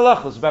lot of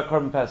halachos about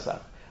Korban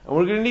Pesach. And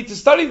we're going to need to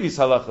study these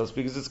halachos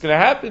because it's going to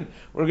happen.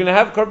 We're going to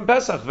have Korban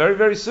Pesach very,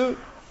 very soon.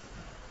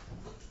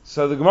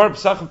 So the Gemara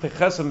Pesachim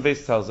Pechesam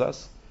Beis tells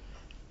us,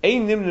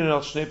 Ein nimnin al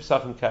shnei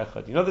Pesachim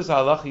kachad. You know this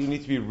halacha, you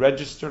need to be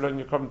registered on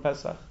your Korban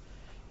Pesach.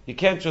 You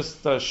can't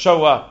just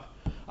show up.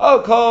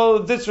 Oh,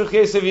 call Ditzrich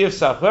Yesev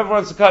Yifsach. Whoever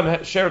wants to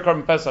come, share a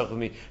Korban Pesach with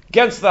me.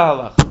 Against the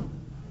halacha.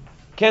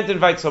 Can't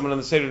invite someone on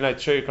the Seder night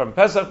to share your Korban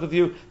Pesach with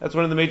you. That's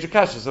one of the major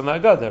kashas on the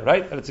Haggadah,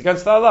 right? And it's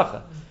against the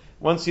halacha.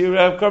 Once you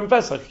have Korban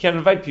Pesach, you can't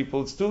invite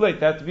people. It's too late.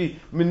 They have to be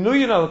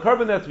minuyin al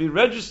Korban. They have to be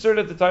registered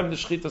at the time of the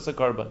Shchitas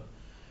HaKorban.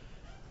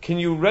 Can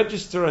you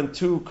register on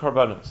two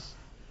Korbanos?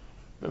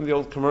 Remember the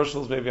old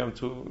commercials? Maybe I'm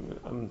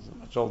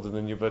much older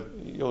than you, but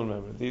you'll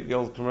remember. The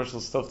old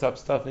commercials, stovetop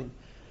stuffing.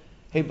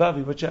 Hey,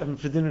 Bobby, what you having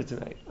for dinner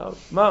tonight? Oh,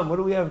 Mom, what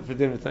are we having for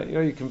dinner tonight?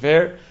 You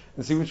compare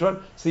and see which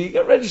one. So you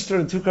get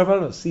registered in two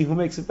karbanos, see who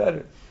makes it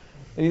better.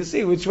 And you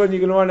see which one you're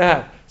going to want to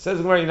have. It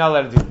says in where you're not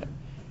allowed to do that.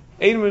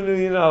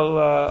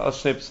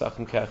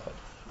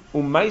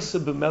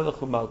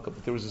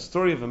 But there was a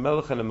story of a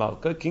melech and a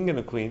malka, king and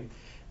a queen,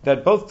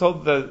 that both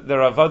told their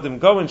avadim,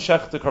 go and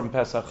shech the Korban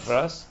Pesach for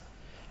us.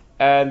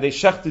 And they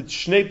shechted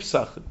shnei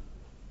pesachim.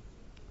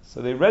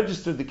 So they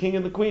registered the king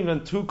and the queen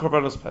on two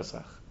karbanos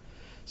Pesach.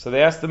 So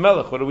they asked the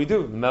Melech, what do we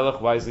do? The Melech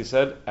wisely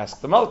said,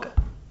 ask the Malka.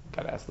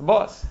 Got to ask the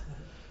boss.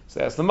 So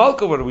they asked the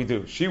Malka, what do we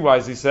do? She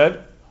wisely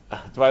said,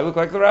 do I look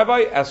like the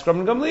rabbi? Ask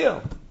Rabban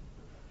Gamliel.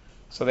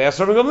 So they asked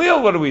Rabban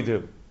Gamliel, what do we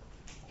do?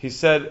 He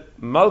said,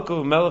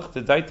 Malka Melech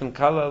tedaitan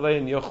kala alei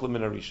and yochlu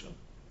min harishon.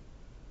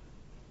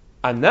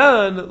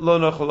 Anan lo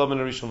nochel min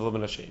harishon v'lo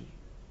min hasheni.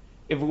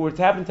 If it were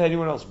to happen to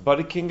anyone else but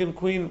a king and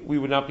queen, we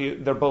would not be,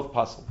 they're both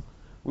possible.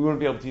 We wouldn't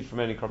be able to eat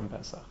from any Korban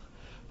Pesach.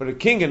 But a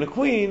king and a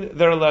queen,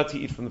 they're allowed to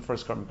eat from the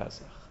first Korban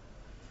Pesach.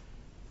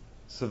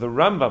 So the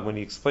Rambam, when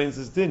he explains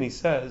this din, he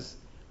says,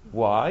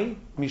 why?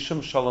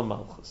 Mishum Shalom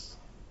Malchus.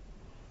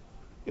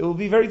 It will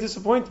be very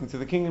disappointing to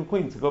the king and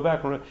queen to go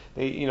back.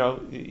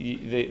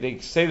 They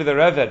say to their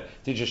Eved,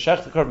 did you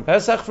shech the Korban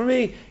Pesach for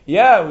me?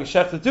 Yeah, we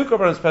shech the two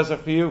Korban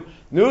Pesach for you.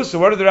 No, so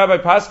what did the Rabbi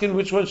paskin?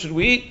 Which one should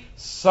we eat?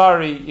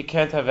 Sorry, you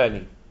can't have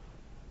any.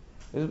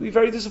 It will be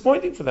very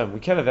disappointing for them. We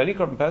can't have any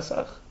Korban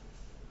Pesach.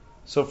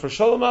 So for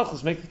Shalom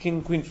Malchus, make the king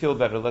and queen feel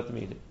better, let them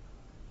eat it.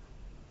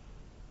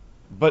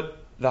 But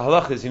the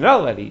halach is you're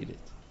not allowed to eat it.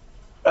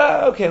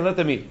 Okay, let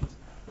them eat it.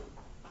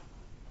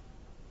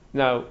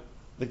 Now,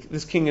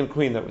 this king and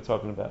queen that we're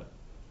talking about,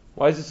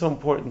 why is it so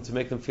important to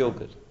make them feel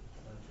good?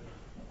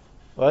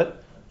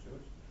 What?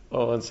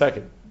 Oh, 1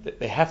 second.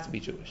 They have to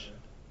be Jewish.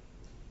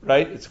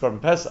 Right? It's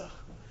Korban Pesach.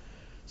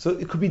 So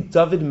it could be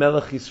David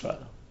Melech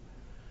Yisrael.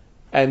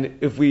 And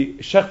if we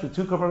shech the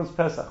two Korbanos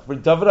Pesach, we're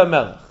David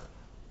HaMelech,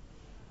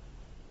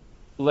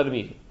 let him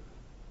eat it.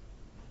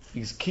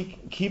 Because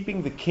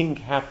keeping the king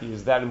happy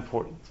is that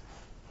important.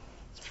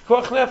 It's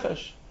Pikuach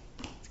Nefesh,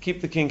 to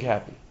keep the king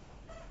happy.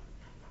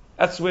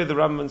 That's the way the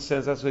Rambam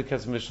says, that's the way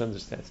Kesef Mishnah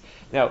understands.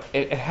 Now,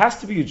 it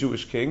has to be a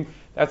Jewish king.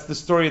 That's the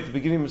story at the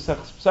beginning of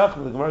Masechtas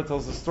Pesachim. The Gemara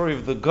tells the story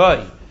of the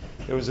guy.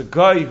 There was a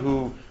guy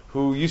who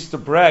used to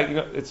brag,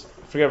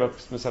 forget about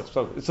Masechtas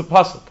Pesachim, it's a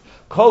pasuk.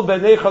 Kol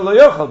b'neicha lo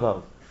yochel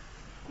bo.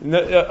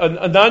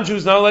 A non-Jew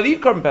is not allowed to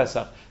eat Korban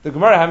Pesach. The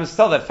Gemara happens to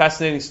tell that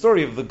fascinating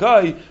story of the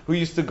guy who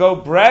used to go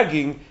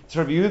bragging to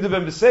Rabbi Yehuda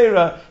ben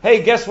Beseira,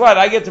 hey, guess what?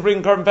 I get to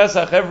bring Korban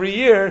Pesach every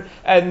year,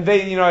 and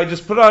I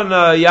just put on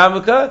a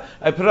yarmulke,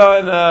 I put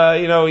on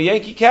a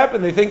Yankee cap,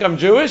 and they think I'm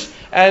Jewish,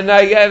 and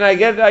I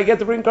get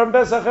to bring Korban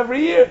Pesach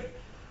every year.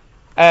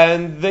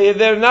 And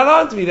they're not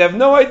on to me. They have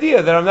no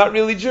idea that I'm not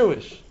really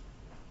Jewish.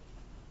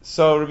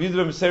 So Rabbi Yehuda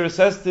ben Beseira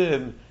says to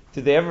him,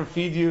 did they ever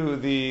feed you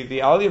the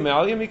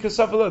aliyah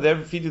mikasafalo? Did they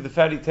ever feed you the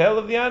fatty tail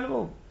of the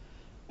animal?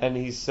 And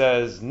he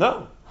says,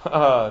 no.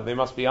 They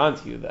must be on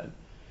to you then.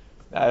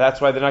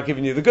 That's why they're not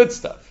giving you the good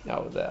stuff.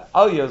 Now the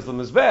aliyah is the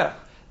mizbeach.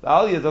 The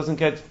aliyah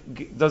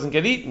doesn't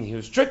get eaten. He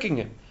was tricking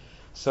him.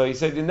 So he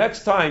said, the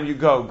next time you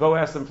go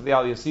ask them for the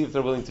aliyah, see if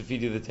they're willing to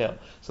feed you the tail.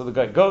 So the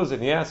guy goes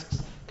and he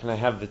asks, can I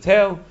have the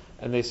tail?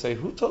 And they say,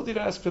 who told you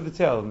to ask for the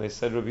tail? And they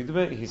said, Rabbi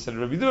Yehuda. He said,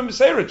 Rabbi Yehuda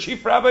Beseira,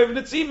 chief rabbi of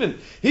Nitzivin.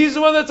 He's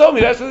the one that told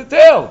me to ask for the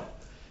tail.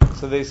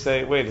 So they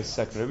say, wait a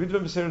second, Rabbi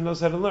Yehuda Beseira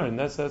knows how to learn.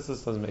 That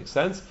doesn't make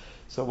sense.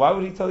 So why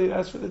would he tell you to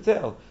ask for the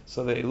tail?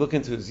 So they look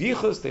into his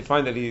yichus, they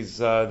find that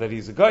he's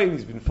a guy and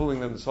he's been fooling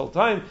them this whole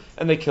time,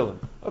 and they kill him.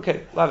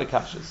 Okay, a lot of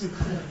kashas.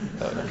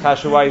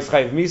 Kasha, why is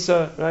chayiv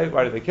misa, right?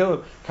 Why did they kill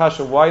him?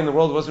 Kasha, why in the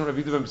world wasn't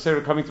Rabbi Yehuda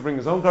Beseira coming to bring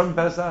his own Korban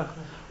Pesach?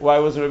 Why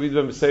wasn't Rabbi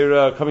Yehuda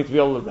Beseira coming to be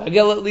able to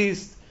regel at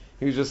least?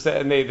 He was just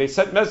saying, and they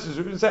sent messages.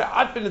 We would say,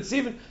 "Atbin and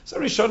Tzivin." So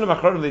Rishonim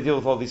Achronim they deal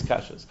with all these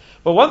kashas.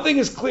 But one thing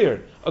is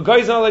clear: a guy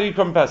is not allowed to eat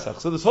Korban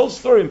Pesach. So this whole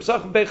story in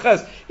Pesachim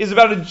Beiches is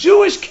about a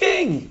Jewish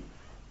king,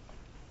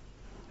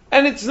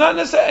 and it's not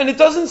necessary. And it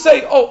doesn't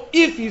say, "Oh,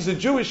 if he's a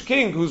Jewish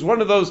king who's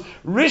one of those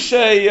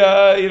Rishei,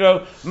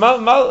 the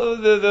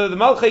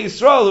Malchei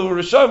Yisrael who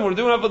were Rishon, who were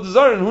doing Avodah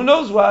Zarah, and who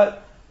knows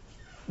what."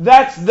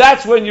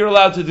 That's when you're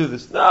allowed to do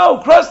this. No,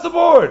 across the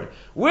board.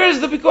 Where's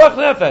the Pikuach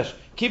Nefesh?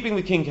 Keeping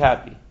the king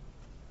happy.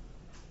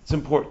 It's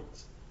important.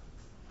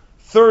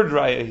 Third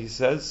raya, he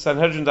says,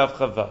 Sanhedrin Daf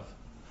Chavav,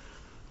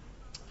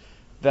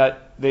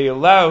 that they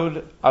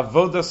allowed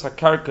avodas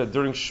hakarka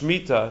during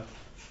Shemitah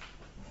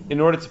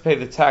in order to pay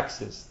the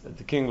taxes that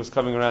the king was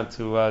coming around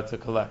to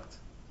collect.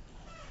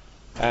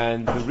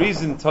 And the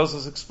reason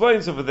Tosos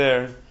explains over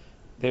there,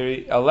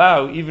 they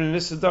allow even in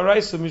Issa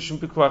Daraisa Mishum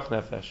Pikuach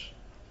Nefesh.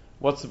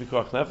 What's the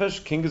Pikuach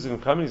Nefesh? King is going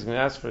to come and he's going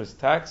to ask for his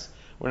tax.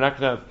 We're not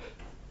going to have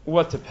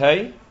what to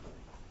pay.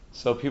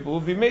 So people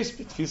will be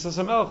maced,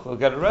 tfisas hamelech. They'll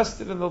get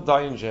arrested and they'll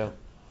die in jail.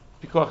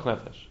 Pikuach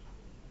Nefesh.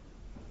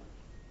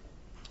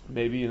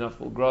 Maybe enough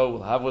will grow,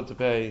 we'll have what to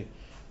pay.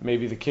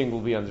 Maybe the king will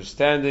be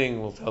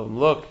understanding. We'll tell him,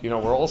 look, we're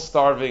all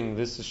starving.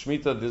 This is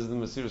Shemitah, this is the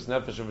Mesiras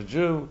Nefesh of a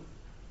Jew.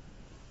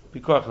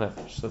 Pikuach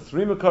Nefesh. So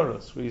three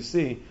Makaros, where you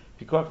see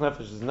Pikuach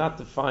Nefesh is not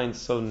defined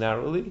so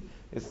narrowly,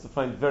 it's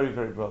defined very,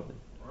 very broadly.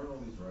 Aren't all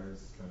these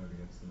riots kind of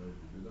against the Nord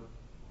Yehuda?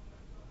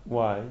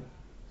 Why?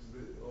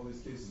 All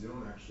these cases, you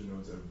don't actually know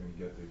it's ever going to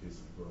get to a case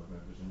of Pikuach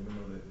Nefesh, and you don't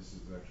know that this is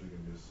actually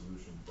going to be a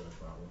solution to that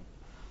problem.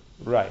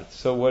 Right.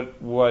 So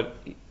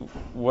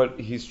what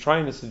he's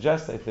trying to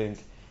suggest, I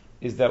think,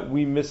 is that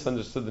we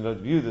misunderstood the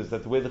Nod Yehuda,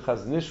 that the way the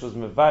Chazon Ish was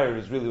mevayer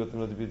is really what the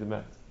Nod Yehuda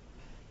meant.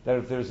 That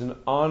if there's an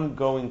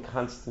ongoing,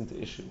 constant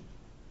issue.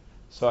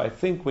 So I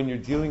think when you're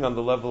dealing on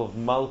the level of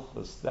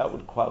Malchus, that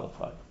would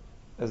qualify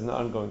as an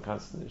ongoing,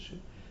 constant issue.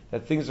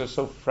 That things are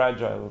so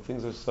fragile, and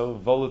things are so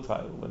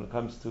volatile when it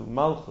comes to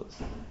Malchus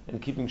and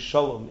keeping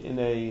Shalom in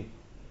a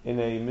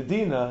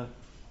Medina,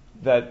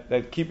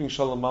 that keeping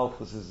Shalom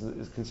Malchus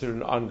is considered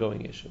an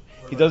ongoing issue.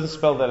 He doesn't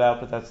spell that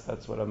out, but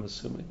that's what I'm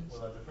assuming. Well,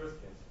 that's the first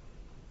case.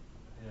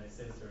 In the United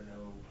States, there are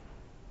no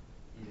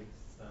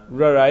edicts.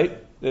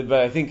 Right. But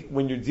I think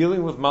when you're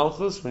dealing with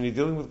Malchus, when you're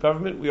dealing with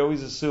government, we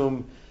always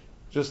assume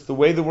just the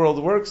way the world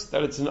works,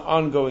 that it's an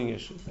ongoing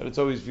issue, that it's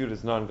always viewed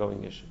as an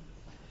ongoing issue.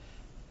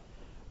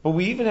 But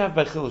we even have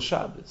Bechil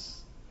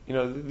Shabbos.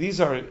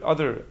 These are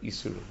other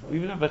Isurim. We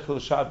even have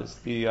Bechil Shabbos.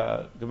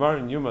 The Gemara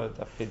in Yuma,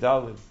 Daf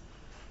Pedalin,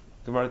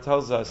 Gemara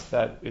tells us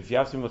that if you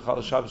have to be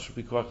Mechal Shabbos for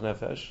Pikuach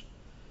Nefesh,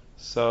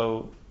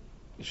 so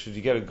should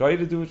you get a guy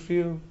to do it for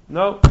you?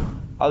 No.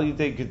 Al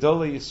Yidei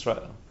Gedolei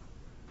Yisrael.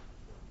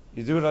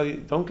 You do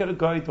it. Don't get a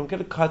guy. Don't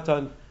get a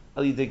katan.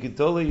 Al Yidei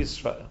Gedolei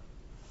Yisrael.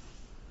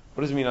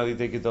 What does it mean Al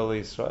Yidei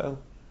Gedolei Yisrael?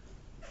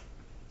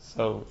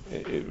 So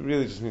it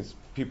really just means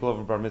people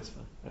over bar mitzvah,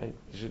 right?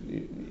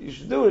 You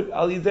should do it.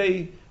 Al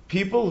Yidei,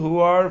 people who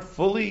are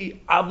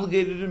fully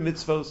obligated in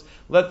mitzvos,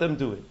 let them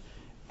do it.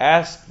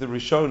 Ask the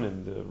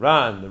Rishonim, the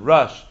Ran, the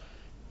Rush,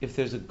 if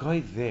there's a guy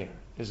there,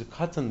 there's a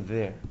katan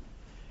there,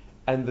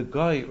 and the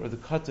guy or the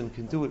katan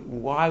can do it,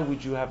 why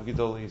would you have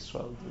Gedolei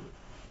Yisrael do it?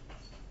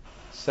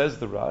 Says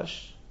the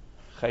Rush,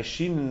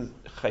 Chayshinan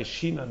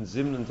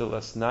zimnan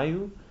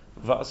delasnayu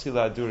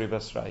v'asila aduri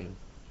basrayu.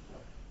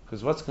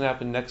 Because what's going to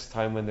happen next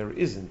time when there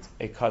isn't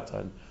a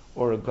katan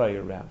or a guy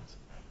around?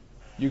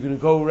 You're going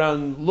to go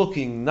around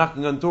looking,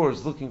 knocking on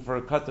doors, looking for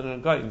a katan and a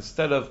guy,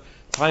 instead of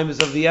time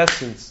is of the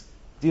essence,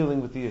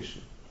 dealing with the issue.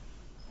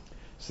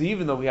 So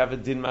even though we have a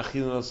din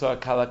machil and also a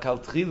kala kal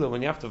tchila,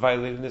 when you have to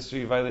violate an issur,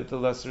 you violate the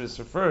lesser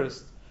issur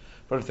first.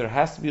 But if there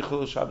has to be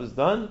chilul Shabbos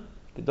done,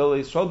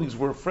 Gedolei Yisrael, because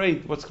we're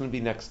afraid what's going to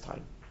be next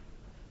time.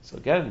 So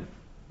again,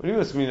 what do you mean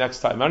what's going to be next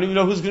time? I don't even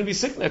know who's going to be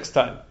sick next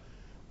time.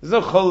 There's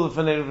no chol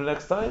l'fanei for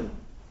next time,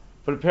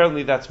 but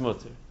apparently that's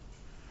mutter.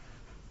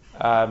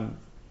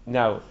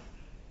 Now,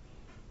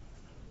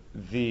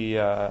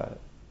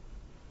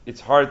 it's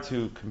hard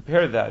to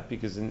compare that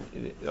because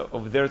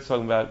over there it's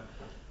talking about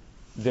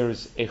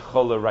there's a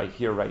chola right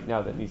here, right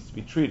now that needs to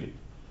be treated.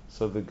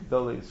 So the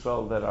Gedolei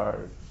Yisrael that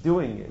are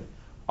doing it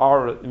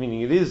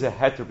meaning it is a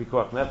heter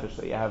Pikuach Nefesh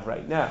that you have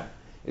right now.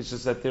 It's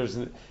just that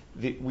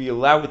we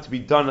allow it to be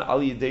done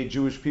al yedei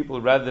Jewish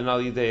people rather than al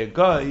yedei a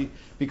guy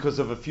because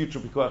of a future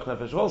Pikuach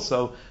Nefesh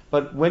also.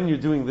 But when you're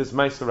doing this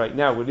Maisa right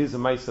now, it is a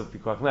Maisa of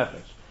Pikuach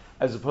Nefesh.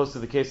 As opposed to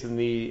the case in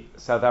the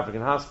South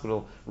African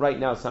hospital, right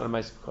now it's not a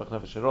Maisa Pikuach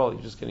Nefesh at all.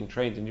 You're just getting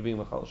trained and you're being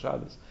L'chal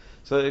Shabbos.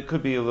 So it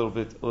could be a little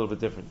bit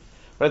different.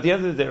 But at the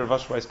end of the day, Rav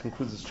Asher Weiss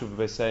concludes his tshuva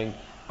by saying,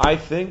 I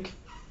think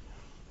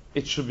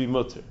it should be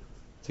mutter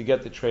to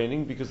get the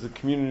training because the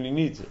community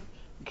needs it.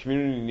 The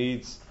community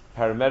needs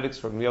paramedics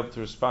who are going to be able to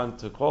respond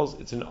to calls.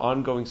 It's an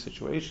ongoing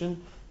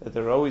situation that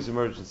there are always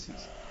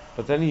emergencies.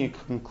 But then he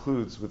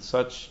concludes with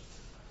such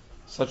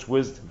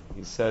wisdom.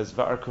 He says,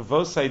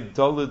 "Va'arkavosai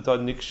doled da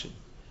nikshin."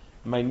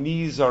 My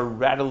knees are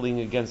rattling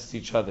against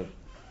each other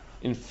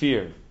in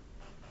fear.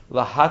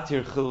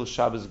 Lahatir chil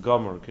Shabbos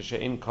gomer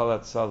kashe'im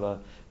kalat sala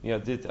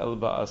miyadit el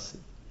ba'asid.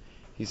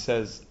 He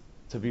says,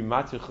 to be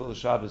matir chil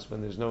Shabbos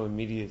when there's no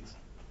immediate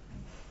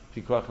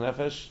Pikuach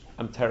Nefesh,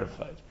 I'm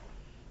terrified.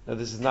 Now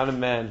this is not a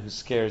man who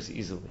scares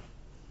easily.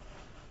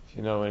 If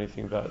you know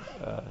anything about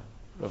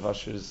Rav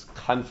Asher's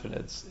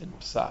confidence in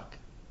Psak.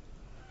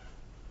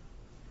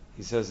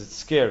 He says it's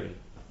scary.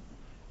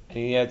 And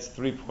he adds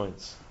 3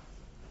 points.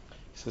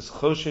 He says,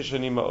 Choshesh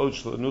ani ma'od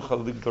shlo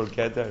nuchal ligdor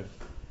geder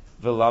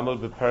v'lamod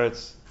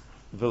b'peretz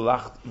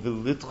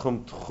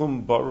v'litchum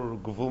tchum barur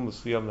guvul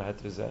mesuyam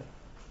lahetrezeh.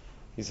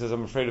 He says,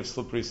 I'm afraid of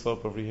slippery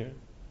slope over here.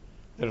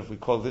 That if we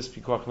call this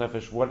Pikuach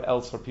Nefesh, what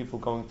else are people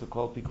going to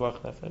call Pikuach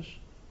Nefesh?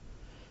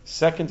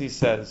 Second, he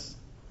says,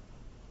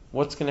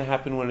 what's going to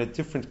happen when a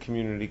different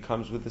community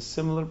comes with a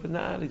similar but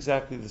not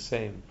exactly the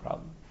same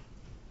problem?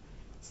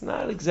 It's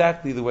not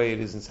exactly the way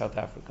it is in South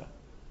Africa.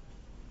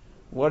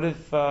 What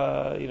if,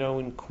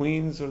 in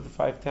Queens or the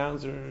Five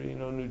Towns or,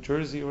 New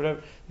Jersey or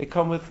whatever, they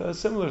come with a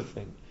similar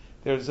thing.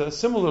 There's a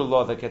similar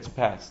law that gets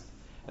passed.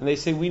 And they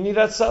say, we need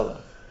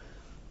Hatzalah.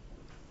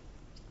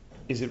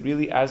 Is it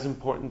really as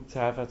important to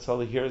have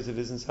Hatzalah here as it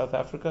is in South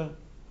Africa?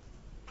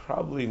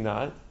 Probably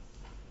not.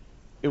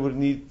 It would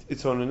need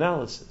its own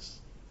analysis.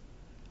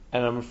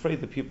 And I'm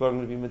afraid that people are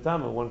going to be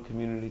medama one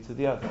community to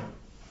the other.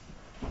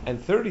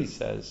 And third, he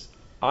says,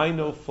 I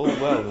know full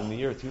well in the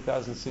year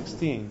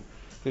 2016,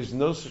 there's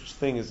no such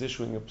thing as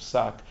issuing a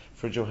psak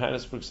for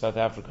Johannesburg, South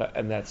Africa,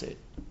 and that's it.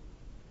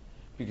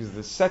 Because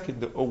the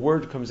second a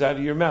word comes out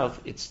of your mouth,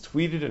 it's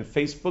tweeted and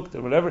Facebooked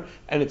and whatever,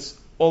 and it's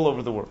all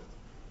over the world.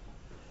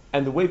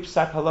 And the way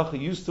Psak Halacha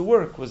used to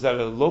work was that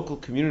a local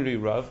community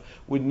Rav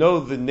would know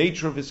the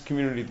nature of his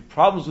community, the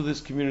problems with his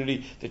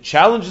community, the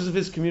challenges of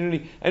his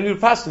community, and he would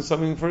pass on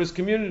something for his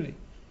community.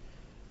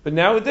 But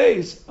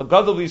nowadays, a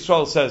Gadol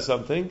Yisrael says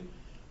something,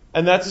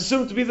 and that's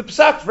assumed to be the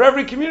Psak for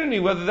every community,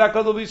 whether that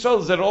Gadol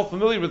Yisrael is at all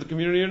familiar with the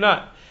community or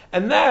not.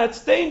 And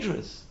that's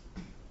dangerous.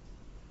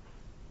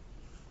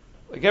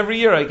 Like every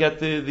year I get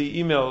the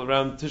email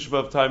around Tisha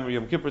B'Av time or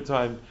Yom Kippur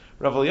time,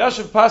 Rav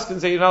Elyashiv Paskin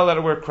say you're not allowed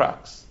to wear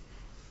Crocs.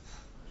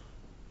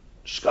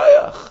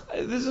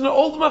 Shkayach. This is an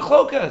old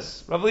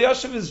machlokas. Rav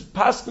Elyashiv is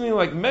paskening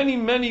like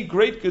many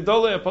great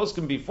Gedolei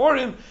Aposkim before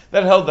him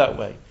that held that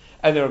way.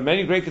 And there are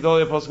many great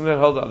Gedolei Aposkim that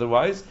held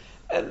otherwise.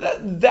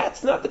 And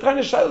that's not the kind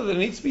of shayla that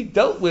needs to be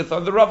dealt with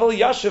on the Rav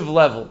Elyashiv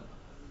level.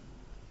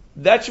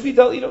 That should be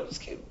dealt,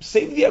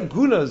 save the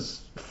agunas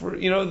for,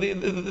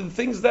 the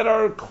things that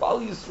are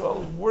Klal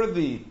Yisrael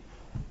worthy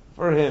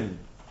for him.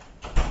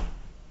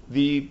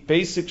 The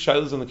basic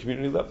shaylas on the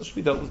community level should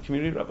be dealt with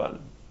community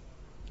rabbanim.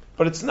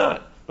 But it's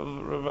not.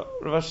 Rav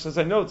Asher says,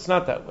 I know it's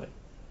not that way.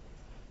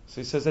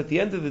 So he says, at the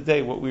end of the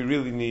day, what we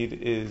really need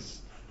is,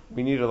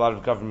 we need a lot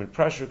of government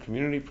pressure,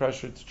 community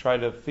pressure, to try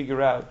to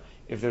figure out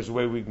if there's a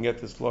way we can get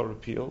this law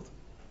repealed,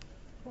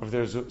 or if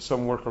there's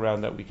some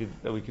workaround that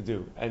we could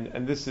do.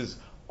 And this is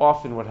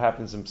often what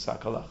happens in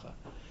Psak Halacha.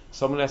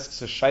 Someone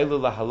asks a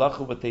Shaila la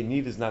Halacha, what they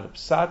need is not a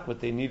Psak, what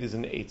they need is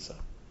an Eitzah.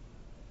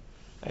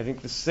 I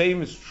think the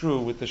same is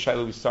true with the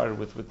Shaila we started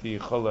with the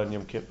Chola and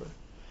Yom Kippur.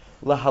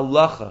 La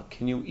halacha,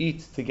 can you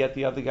eat to get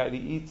the other guy to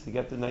eat, to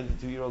get the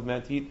 92-year-old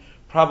man to eat?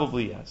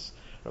 Probably yes.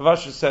 Rav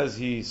Asher says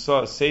he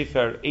saw a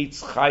Sefer,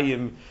 Eitz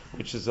Chaim,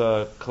 which is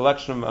a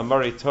collection of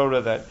Amarei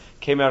Torah that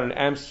came out in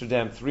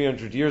Amsterdam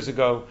 300 years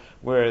ago,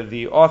 where one of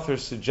the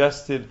authors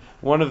suggested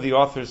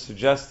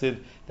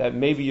that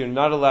maybe you're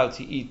not allowed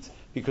to eat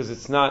because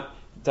it's not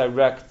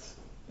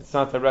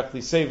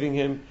directly saving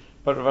him.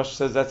 But Rav Ashi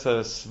says that's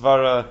a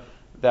svara,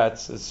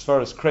 that's as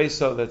far as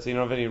kreso, that's you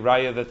don't have any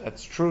raya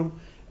that's true,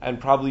 and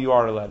probably you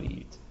are allowed to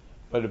eat.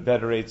 But a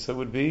better eitzah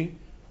would be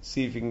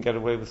see if you can get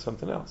away with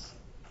something else.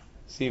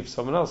 See if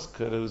someone else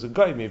could, it was a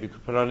guy, maybe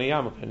could put on a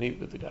yarmulke and eat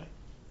with the guy.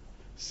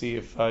 See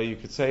if you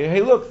could say,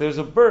 hey, look, there's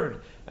a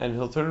bird, and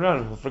he'll turn around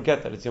and he'll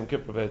forget that it's Yom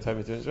Kippur by the time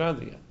he turns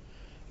around again.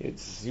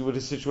 See what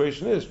his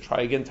situation is.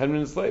 Try again 10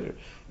 minutes later.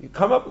 You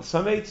come up with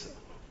some eitzah.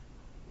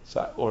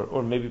 So,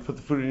 or maybe put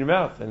the fruit in your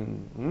mouth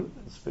and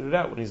spit it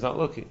out when he's not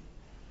looking.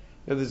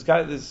 There's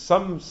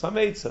some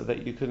eitzah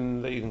that you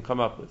can come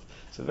up with.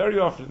 So very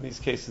often in these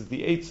cases,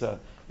 the eitzah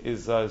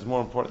is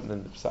more important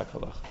than the psak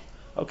halacha.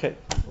 Okay,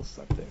 we'll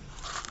stop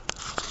there.